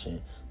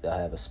sufficient, they'll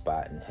have a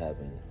spot in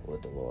heaven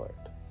with the Lord.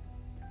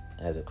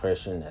 As a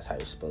Christian, that's how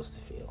you're supposed to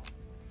feel.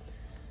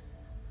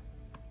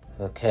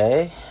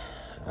 Okay.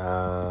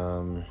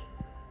 Um,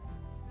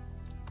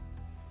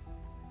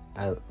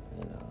 I, you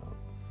know,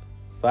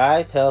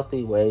 5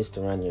 Healthy Ways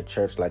to Run Your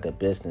Church Like a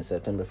Business,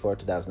 September 4,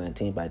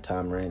 2019, by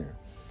Thom Rainer.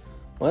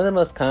 One of the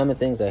most common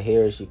things I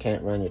hear is you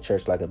can't run your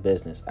church like a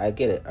business. I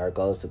get it. Our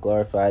goal is to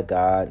glorify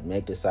God,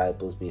 make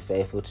disciples, be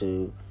faithful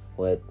to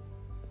what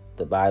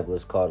the Bible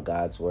is called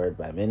God's word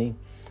by many,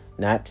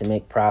 not to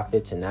make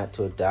profits and not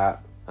to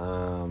adopt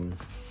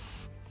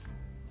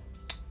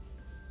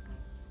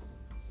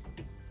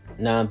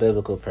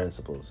non-biblical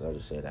principles. I'll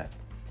just say that.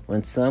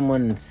 When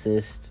someone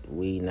insists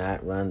we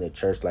not run the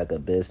church like a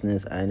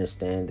business, I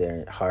understand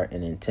their heart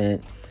and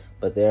intent,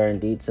 but there are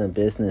indeed some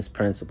business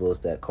principles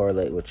that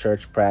correlate with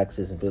church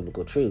practices and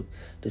biblical truth.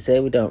 To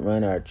say we don't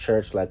run our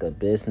church like a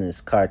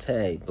business, carte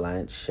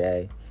blanche,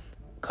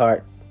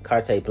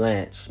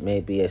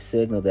 may be a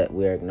signal that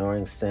we're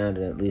ignoring sound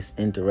and at least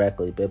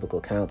indirectly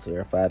biblical counsel.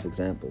 Here are 5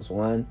 examples.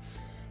 1.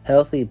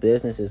 Healthy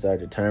businesses are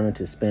determined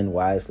to spend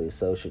wisely,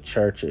 so should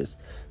churches.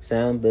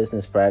 Sound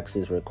business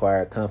practices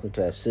require a company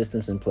to have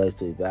systems in place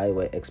to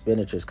evaluate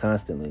expenditures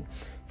constantly.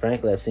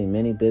 Frankly, I've seen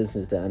many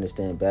businesses that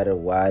understand better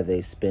why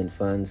they spend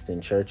funds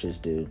than churches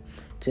do.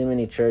 Too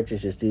many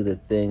churches just do the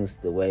things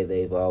the way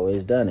they've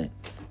always done it.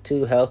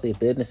 2. Healthy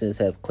businesses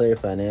have clear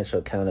financial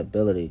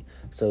accountability,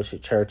 so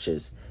should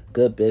churches.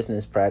 Good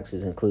business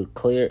practices include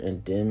clear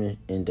and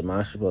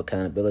demonstrable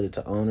accountability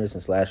to owners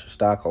and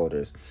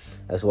stockholders,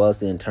 as well as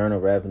the Internal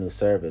Revenue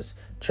Service.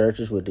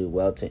 Churches would do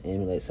well to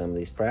emulate some of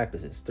these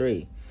practices.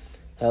 3.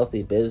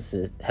 Healthy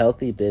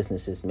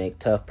businesses make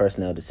tough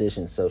personnel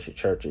decisions, so should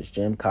churches.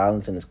 Jim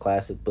Collins, in his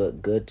classic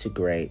book, Good to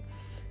Great,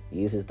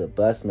 uses the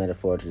bus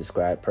metaphor to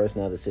describe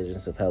personnel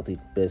decisions of healthy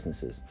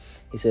businesses.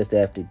 He says they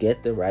have to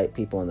get the right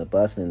people on the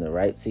bus and in the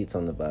right seats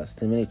on the bus.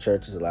 Too many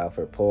churches allow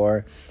for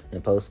poor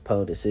and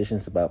postponed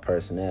decisions about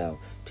personnel.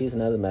 To use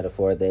another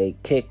metaphor, they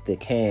kick the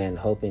can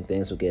hoping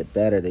things will get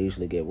better. They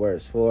usually get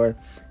worse. 4.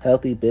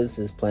 Healthy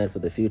businesses plan for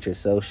the future,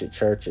 so should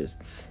churches.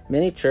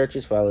 Many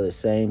churches follow the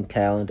same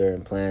calendar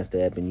and plans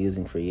they have been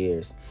using for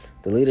years.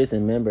 The leaders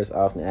and members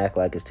often act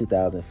like it's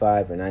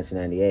 2005 or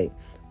 1998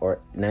 or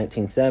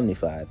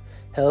 1975.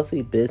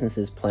 Healthy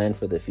businesses plan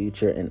for the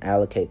future and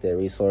allocate their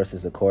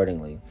resources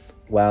accordingly.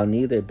 While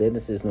neither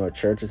businesses nor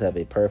churches have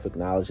a perfect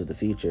knowledge of the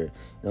future,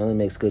 it only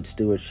makes good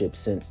stewardship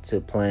sense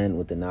to plan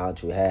with the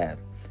knowledge we have.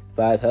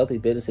 5. Healthy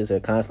businesses are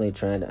constantly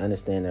trying to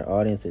understand their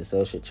audiences,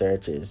 so should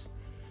churches.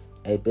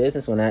 A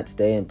business will not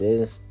stay in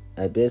business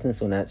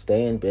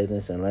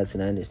unless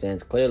it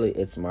understands clearly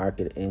its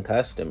market and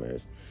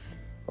customers.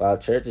 While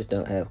churches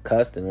don't have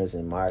customers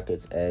and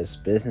markets as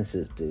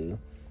businesses do,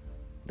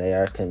 they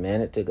are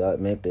commanded to go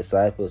make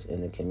disciples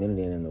in the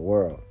community and in the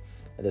world.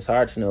 It is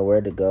hard to know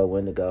where to go,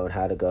 when to go, and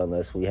how to go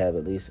unless we have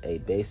at least a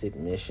basic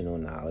missional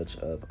knowledge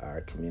of our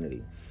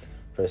community.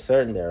 For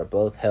certain, there are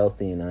both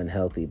healthy and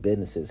unhealthy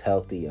businesses,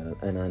 healthy and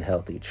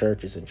unhealthy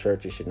churches, and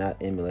churches should not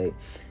emulate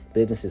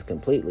businesses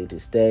completely. To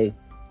say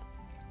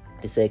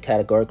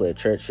categorically a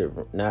church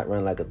should not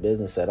run like a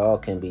business at all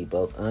can be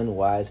both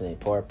unwise and a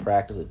poor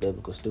practice of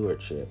biblical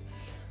stewardship.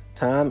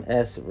 Thom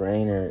S.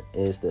 Rainer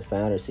is the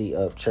founder and CEO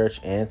of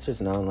Church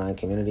Answers, an online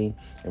community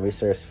and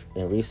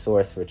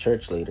resource for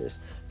church leaders.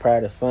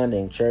 Prior to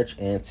funding Church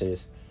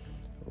Answers,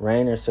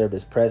 Rainer served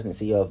as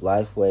president and CEO of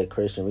Lifeway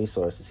Christian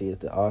Resources. He is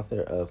the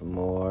author of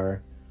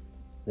more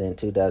than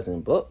 24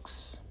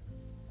 books,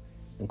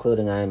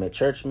 including I Am a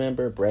Church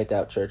Member,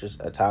 Breakout Churches,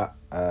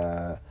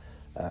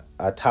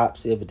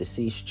 Autopsy of a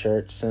Deceased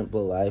Church,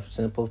 Simple Life,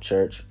 Simple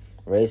Church,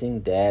 Raising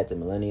Dad, The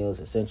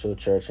Millennials, Essential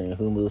Church, and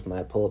Who Moved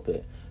My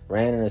Pulpit.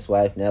 Rainer and his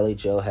wife, Nellie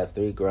Jo, have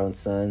 3 grown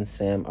sons,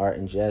 Sam, Art,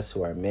 and Jess,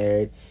 who are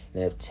married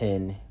and have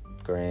 10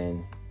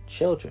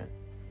 grandchildren.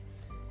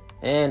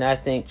 And I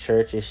think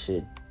churches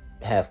should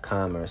have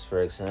commerce.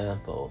 For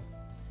example,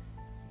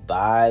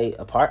 buy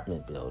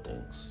apartment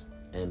buildings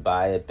and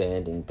buy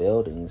abandoned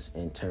buildings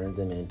and turn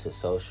them into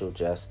social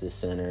justice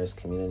centers,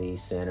 community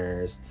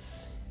centers,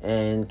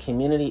 and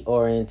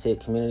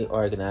community-oriented, community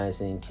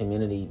organizing,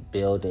 community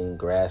building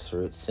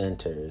grassroots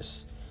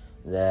centers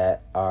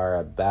that are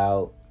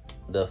about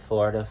the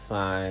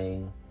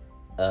fortifying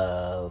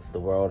of the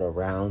world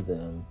around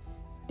them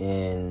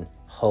in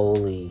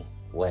holy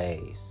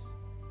ways.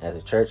 As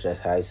a church, that's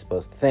how you're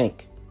supposed to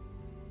think.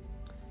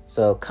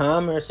 So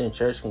commerce and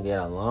church can get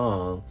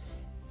along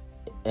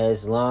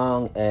as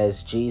long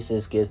as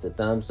Jesus gives the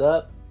thumbs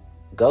up.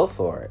 Go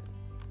for it.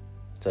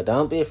 So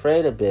don't be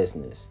afraid of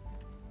business.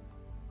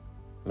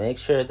 Make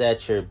sure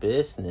that your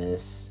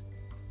business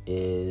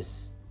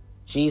is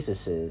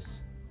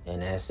Jesus's,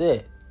 and that's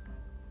it.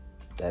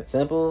 That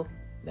simple,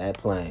 that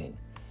plain.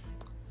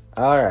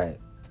 All right.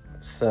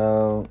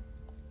 So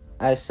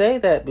I say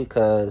that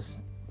because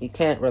you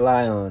can't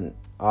rely on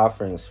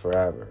offerings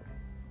forever.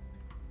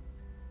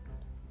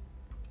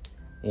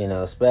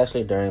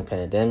 Especially during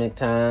pandemic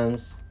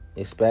times,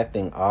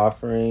 expecting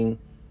offering,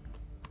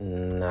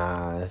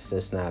 it's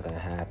just not going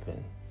to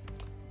happen.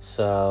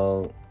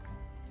 So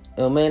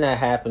it may not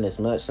happen as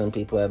much. Some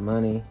people have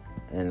money,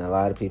 and a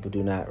lot of people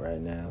do not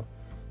right now.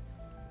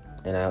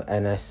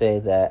 And I say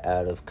that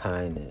out of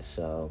kindness.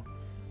 So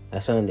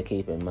that's something to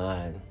keep in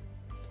mind.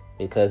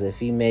 Because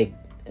if you make,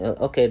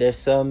 okay, there's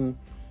some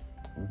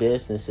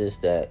businesses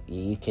that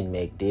you can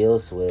make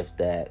deals with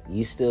that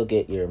you still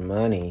get your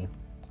money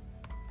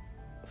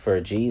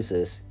for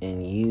Jesus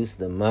and use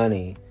the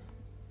money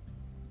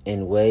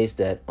in ways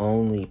that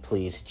only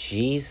please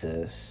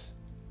Jesus,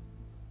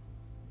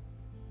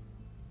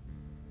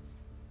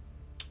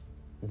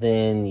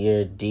 then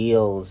your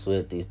deals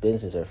with these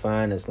businesses are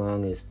fine as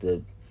long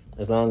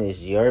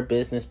as your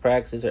business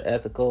practices are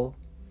ethical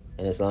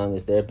and as long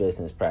as their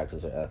business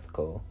practices are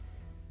ethical.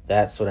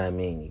 That's what I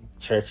mean.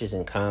 Churches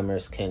and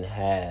commerce can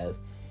have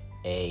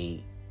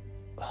a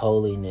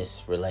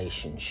holiness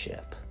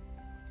relationship,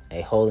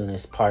 a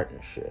holiness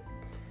partnership.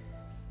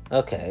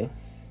 Okay.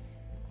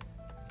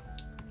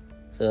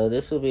 So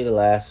this will be the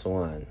last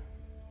one.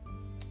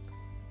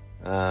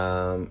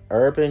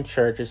 Urban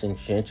churches and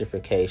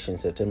gentrification,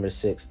 September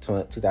 6,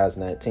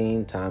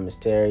 2019. Thomas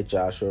Terry,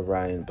 Joshua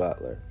Ryan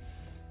Butler.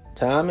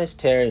 Thomas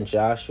Terry and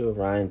Joshua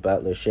Ryan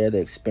Butler share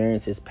their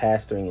experiences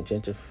pastoring and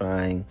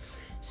gentrifying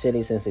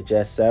cities and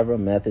suggest several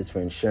methods for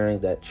ensuring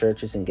that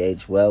churches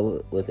engage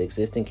well with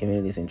existing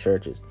communities and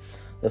churches.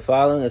 The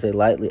following is a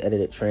lightly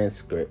edited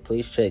transcript.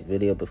 Please check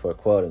video before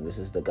quoting. This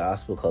is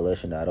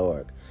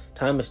thegospelcoalition.org.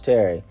 Thomas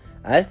Terry: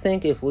 I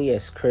think if we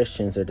as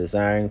Christians are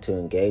desiring to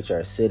engage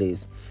our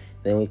cities,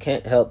 then we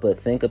can't help but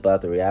think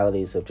about the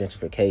realities of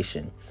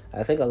gentrification.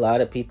 I think a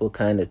lot of people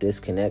kind of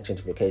disconnect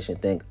gentrification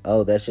and think,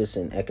 oh, that's just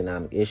an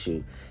economic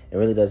issue. It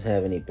really doesn't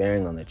have any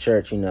bearing on the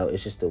church.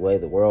 It's just the way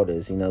the world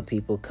is.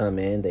 People come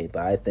in, they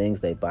buy things,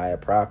 they buy a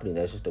property.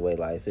 That's just the way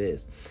life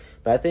is.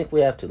 But I think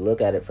we have to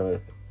look at it from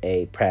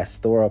a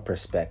pastoral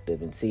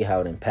perspective and see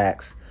how it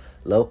impacts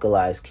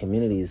localized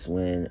communities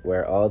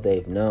where all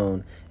they've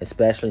known,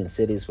 especially in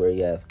cities where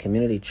you have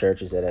community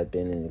churches that have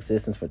been in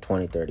existence for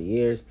 20, 30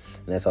 years,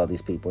 and that's all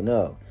these people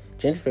know.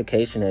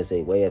 Gentrification as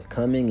a way of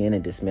coming in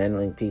and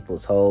dismantling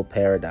people's whole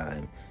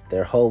paradigm,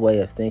 their whole way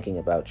of thinking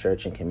about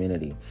church and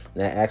community.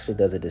 And that actually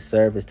does a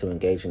disservice to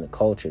engaging the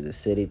culture, the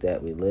city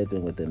that we live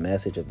in, with the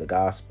message of the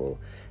gospel.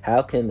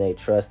 How can they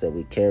trust that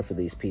we care for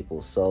these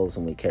people's souls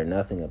when we care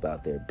nothing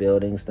about their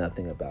buildings,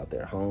 nothing about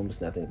their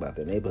homes, nothing about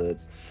their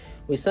neighborhoods?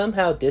 We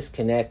somehow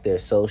disconnect their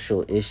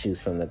social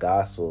issues from the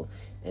gospel,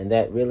 and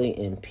that really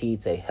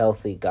impedes a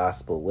healthy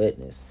gospel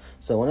witness.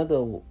 So one of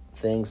the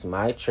things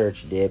my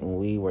church did when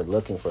we were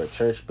looking for a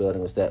church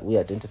building was that we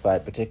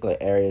identified particular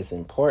areas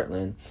in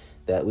Portland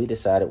that we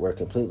decided were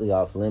completely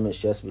off limits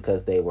just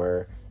because they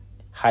were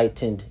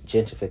heightened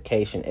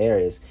gentrification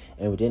areas,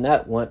 and we did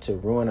not want to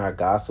ruin our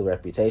gospel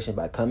reputation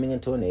by coming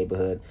into a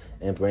neighborhood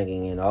and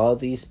bringing in all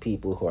these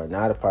people who are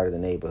not a part of the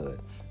neighborhood.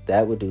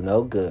 That would do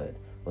no good.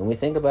 When we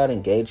think about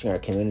engaging our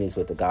communities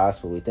with the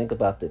gospel, we think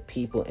about the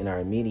people in our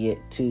immediate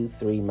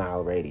 2-3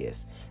 mile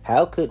radius.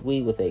 How could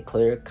we, with a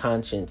clear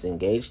conscience,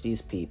 engage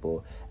these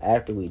people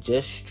after we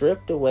just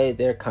stripped away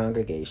their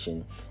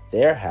congregation,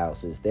 their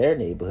houses, their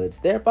neighborhoods,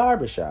 their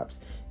barbershops?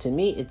 To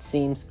me, it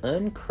seems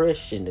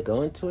unchristian to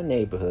go into a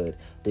neighborhood,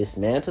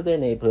 dismantle their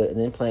neighborhood, and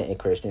then plant a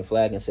Christian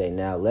flag and say,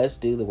 now let's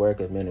do the work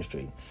of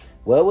ministry.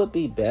 What would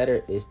be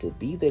better is to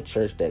be the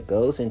church that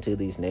goes into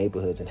these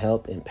neighborhoods and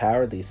help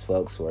empower these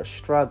folks who are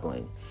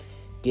struggling.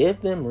 Give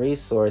them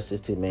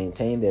resources to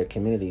maintain their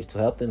communities, to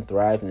help them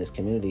thrive in this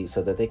community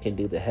so that they can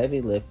do the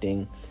heavy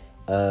lifting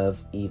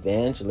of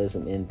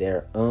evangelism in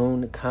their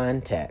own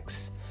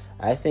context.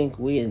 I think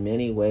we, in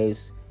many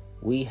ways,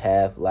 we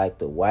have like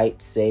the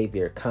white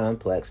savior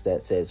complex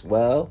that says,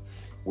 well,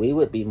 we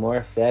would be more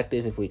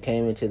effective if we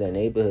came into their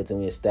neighborhoods and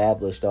we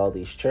established all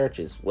these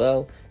churches.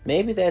 Well,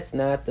 maybe that's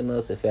not the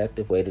most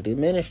effective way to do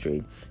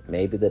ministry.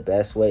 Maybe the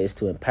best way is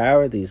to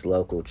empower these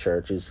local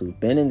churches who've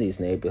been in these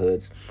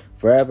neighborhoods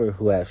forever,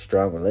 who have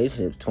strong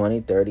relationships,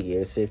 20, 30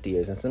 years, 50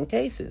 years in some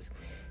cases.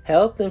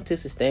 Help them to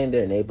sustain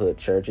their neighborhood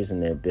churches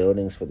and their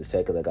buildings for the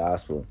sake of the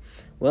gospel.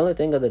 We only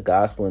think of the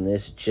gospel in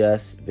this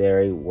just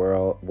very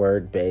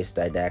word-based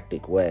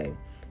didactic way.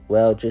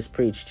 Well, just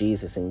preach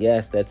Jesus. And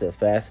yes, that's a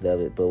facet of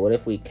it. But what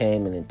if we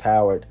came and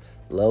empowered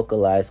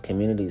localized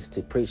communities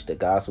to preach the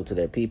gospel to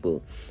their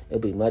people? It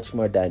would be much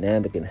more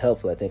dynamic and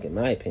helpful, I think, in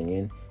my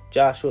opinion.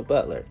 Joshua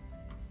Butler.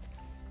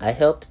 I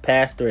helped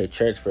pastor a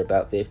church for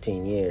about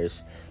 15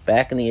 years.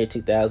 Back in the year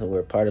 2000, we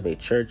were part of a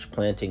church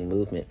planting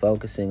movement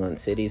focusing on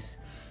cities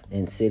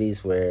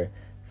where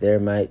there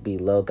might be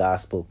low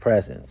gospel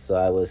presence. So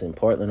I was in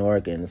Portland,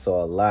 Oregon,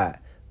 saw a lot,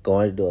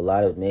 going to do a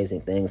lot of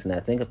amazing things. And I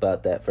think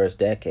about that first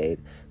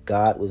decade,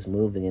 God was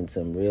moving in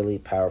some really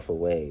powerful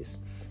ways.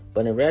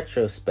 But in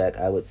retrospect,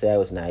 I would say I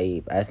was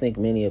naive. I think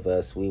many of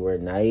us, we were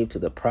naive to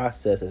the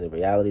processes and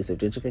realities of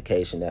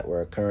gentrification that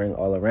were occurring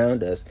all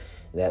around us,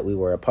 that we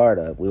were a part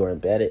of. We were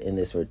embedded in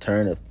this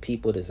return of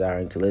people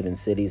desiring to live in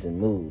cities and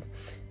move.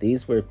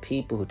 These were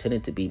people who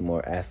tended to be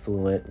more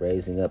affluent,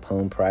 raising up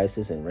home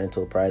prices and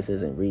rental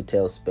prices and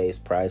retail space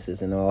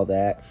prices and all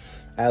that.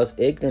 I was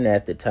ignorant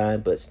at the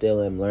time, but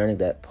still am learning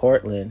that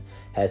Portland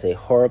has a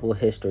horrible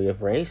history of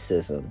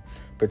racism,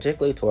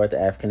 particularly toward the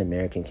African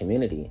American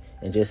community,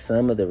 and just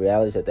some of the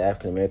realities that the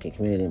African American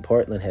community in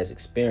Portland has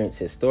experienced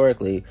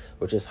historically,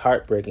 which is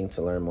heartbreaking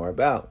to learn more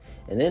about.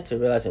 And then to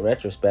realize in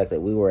retrospect that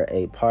we were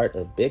a part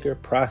of bigger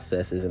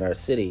processes in our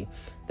city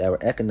that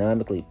were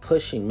economically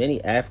pushing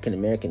many African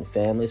American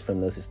families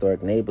from those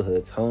historic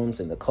neighborhoods,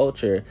 homes, and the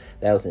culture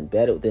that was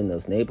embedded within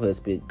those neighborhoods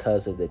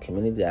because of the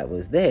community that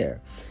was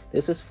there.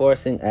 This was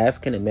forcing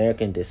African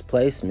American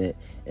displacement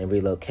and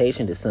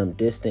relocation to some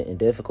distant and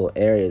difficult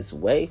areas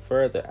way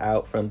further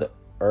out from the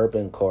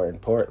urban core in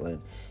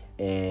Portland.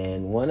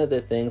 And one of the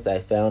things I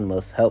found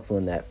most helpful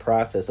in that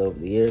process over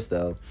the years,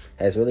 though,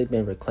 has really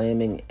been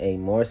reclaiming a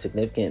more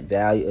significant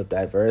value of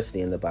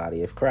diversity in the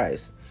body of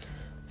Christ.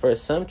 For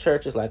some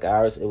churches like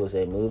ours, it was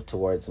a move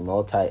towards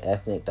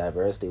multi-ethnic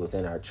diversity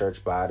within our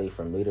church body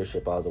from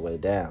leadership all the way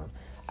down.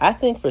 I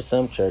think for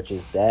some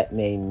churches, that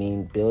may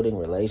mean building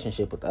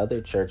relationship with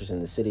other churches in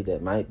the city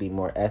that might be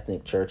more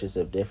ethnic churches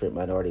of different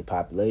minority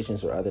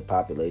populations or other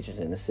populations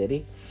in the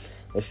city.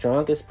 The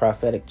strongest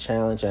prophetic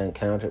challenge I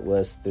encountered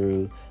was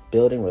through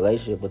building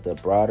relationship with the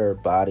broader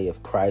body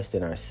of Christ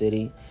in our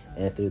city,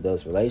 and through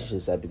those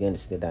relationships, I began to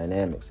see the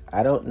dynamics.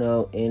 I don't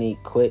know any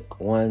quick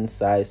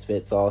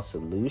one-size-fits-all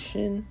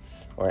solution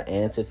or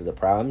answer to the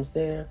problems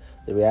there.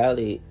 The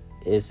reality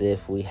is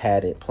if we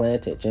hadn't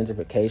planted,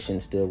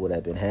 gentrification still would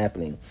have been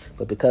happening.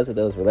 But because of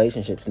those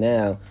relationships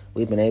now,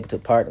 we've been able to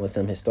partner with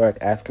some historic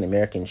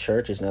African-American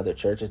churches and other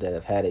churches that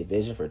have had a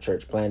vision for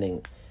church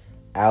planting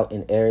out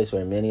in areas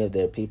where many of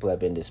their people have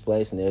been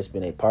displaced, and there's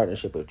been a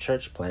partnership with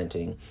church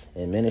planting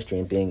and ministry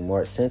and being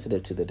more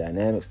sensitive to the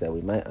dynamics that we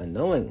might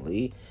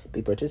unknowingly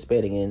be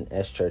participating in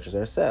as churches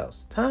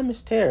ourselves.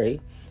 Thomas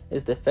Terry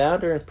is the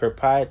founder and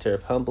proprietor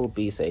of Humble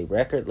Beast, a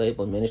record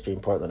label ministry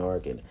in Portland,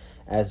 Oregon.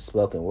 As a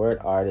spoken word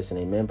artist and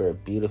a member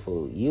of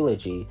Beautiful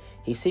Eulogy,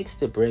 he seeks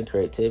to bring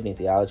creativity and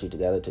theology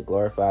together to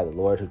glorify the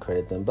Lord who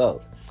created them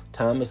both.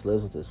 Thomas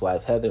lives with his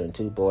wife Heather and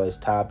two boys,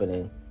 Tobin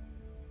and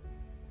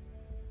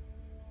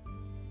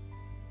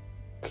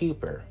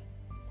Cooper,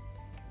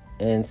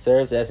 and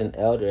serves as an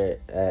elder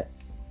at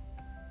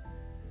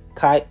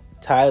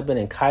Tobin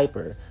and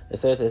Kuiper, and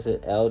serves as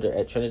an elder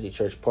at Trinity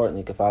Church Portland.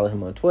 You can follow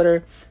him on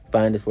Twitter.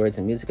 Find his words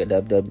and music at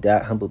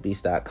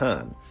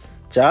www.humblebeast.com.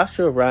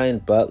 Joshua Ryan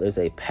Butler is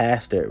a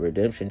pastor at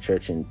Redemption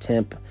Church in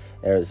Tempe,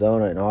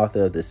 Arizona, and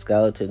author of The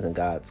Skeletons in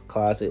God's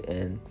Closet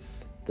and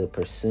The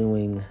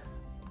Pursuing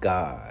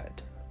God.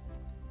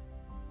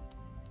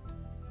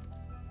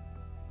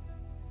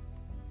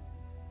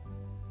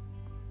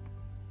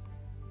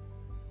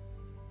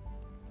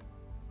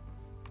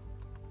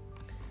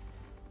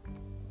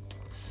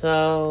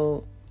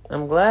 So,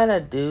 I'm glad I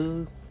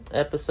do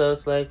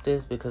episodes like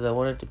this because I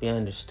want it to be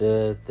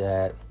understood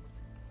that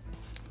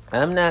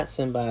I'm not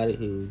somebody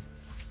who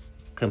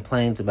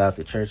complains about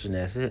the church and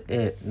that's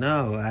it.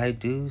 No, I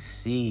do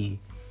see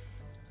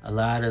a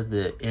lot of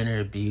the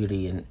inner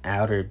beauty and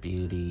outer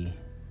beauty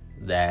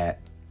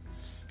that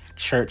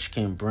church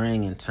can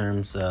bring in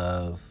terms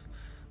of,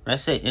 when I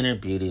say inner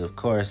beauty, of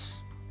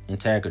course,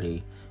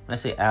 integrity. When I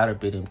say outer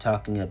beauty, I'm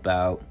talking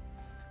about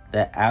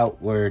the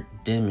outward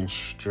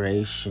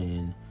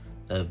demonstration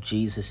of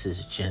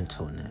Jesus's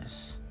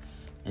gentleness.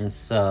 And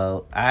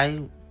so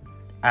I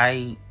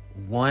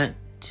want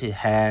to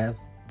have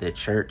the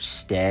church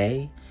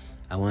stay.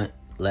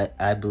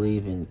 I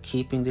believe in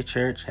keeping the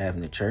church,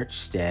 having the church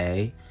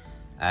stay.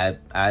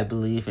 I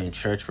believe in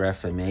church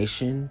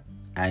reformation.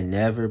 I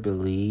never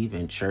believe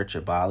in church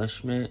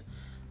abolishment.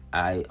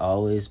 I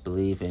always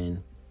believe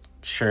in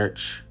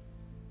church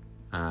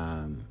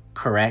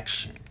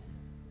correction.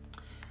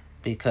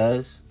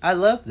 Because I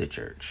love the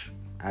church.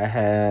 I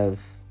have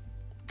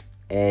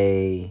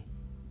a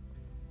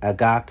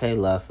agape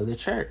love for the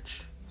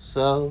church.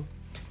 So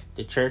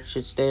the church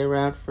should stay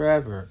around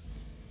forever.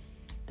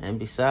 And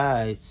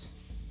besides,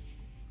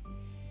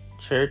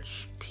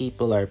 church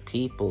people are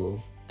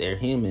people. They're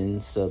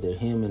humans, so their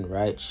human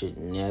rights should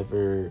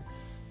never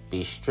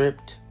be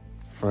stripped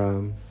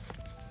from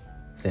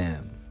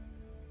them.